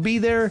 will be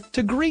there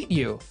to greet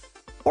you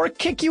or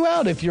kick you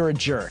out if you're a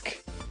jerk,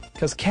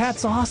 because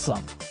Cat's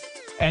awesome.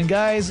 And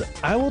guys,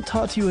 I will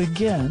talk to you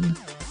again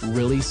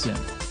really soon.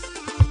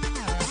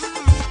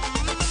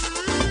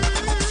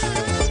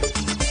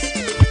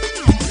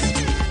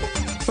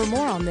 For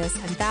more on this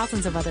and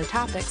thousands of other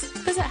topics,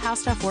 visit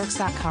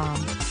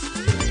HowStuffWorks.com.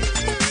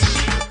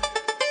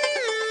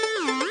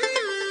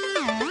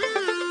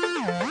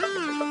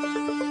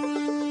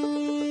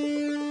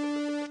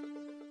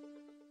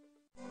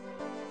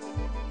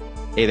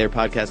 Hey there,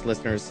 podcast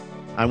listeners.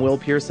 I'm Will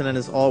Pearson, and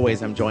as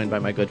always, I'm joined by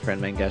my good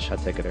friend Mangesh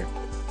Hattikudur.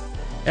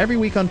 Every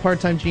week on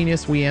Part-Time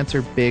Genius, we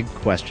answer big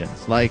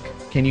questions, like,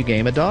 can you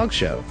game a dog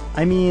show?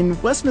 I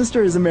mean,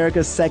 Westminster is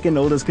America's second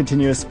oldest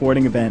continuous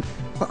sporting event.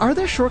 But are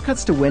there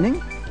shortcuts to winning?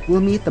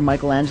 We'll meet the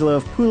Michelangelo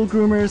of poodle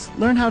groomers,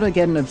 learn how to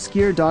get an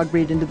obscure dog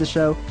breed into the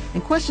show,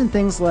 and question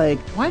things like,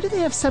 why do they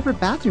have separate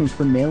bathrooms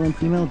for male and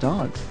female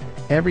dogs?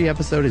 Every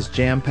episode is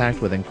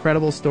jam-packed with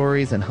incredible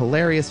stories and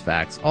hilarious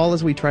facts, all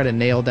as we try to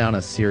nail down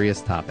a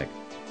serious topic.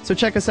 So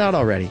check us out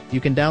already. You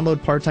can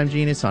download Part-Time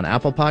Genius on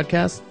Apple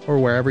Podcasts or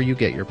wherever you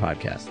get your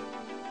podcasts.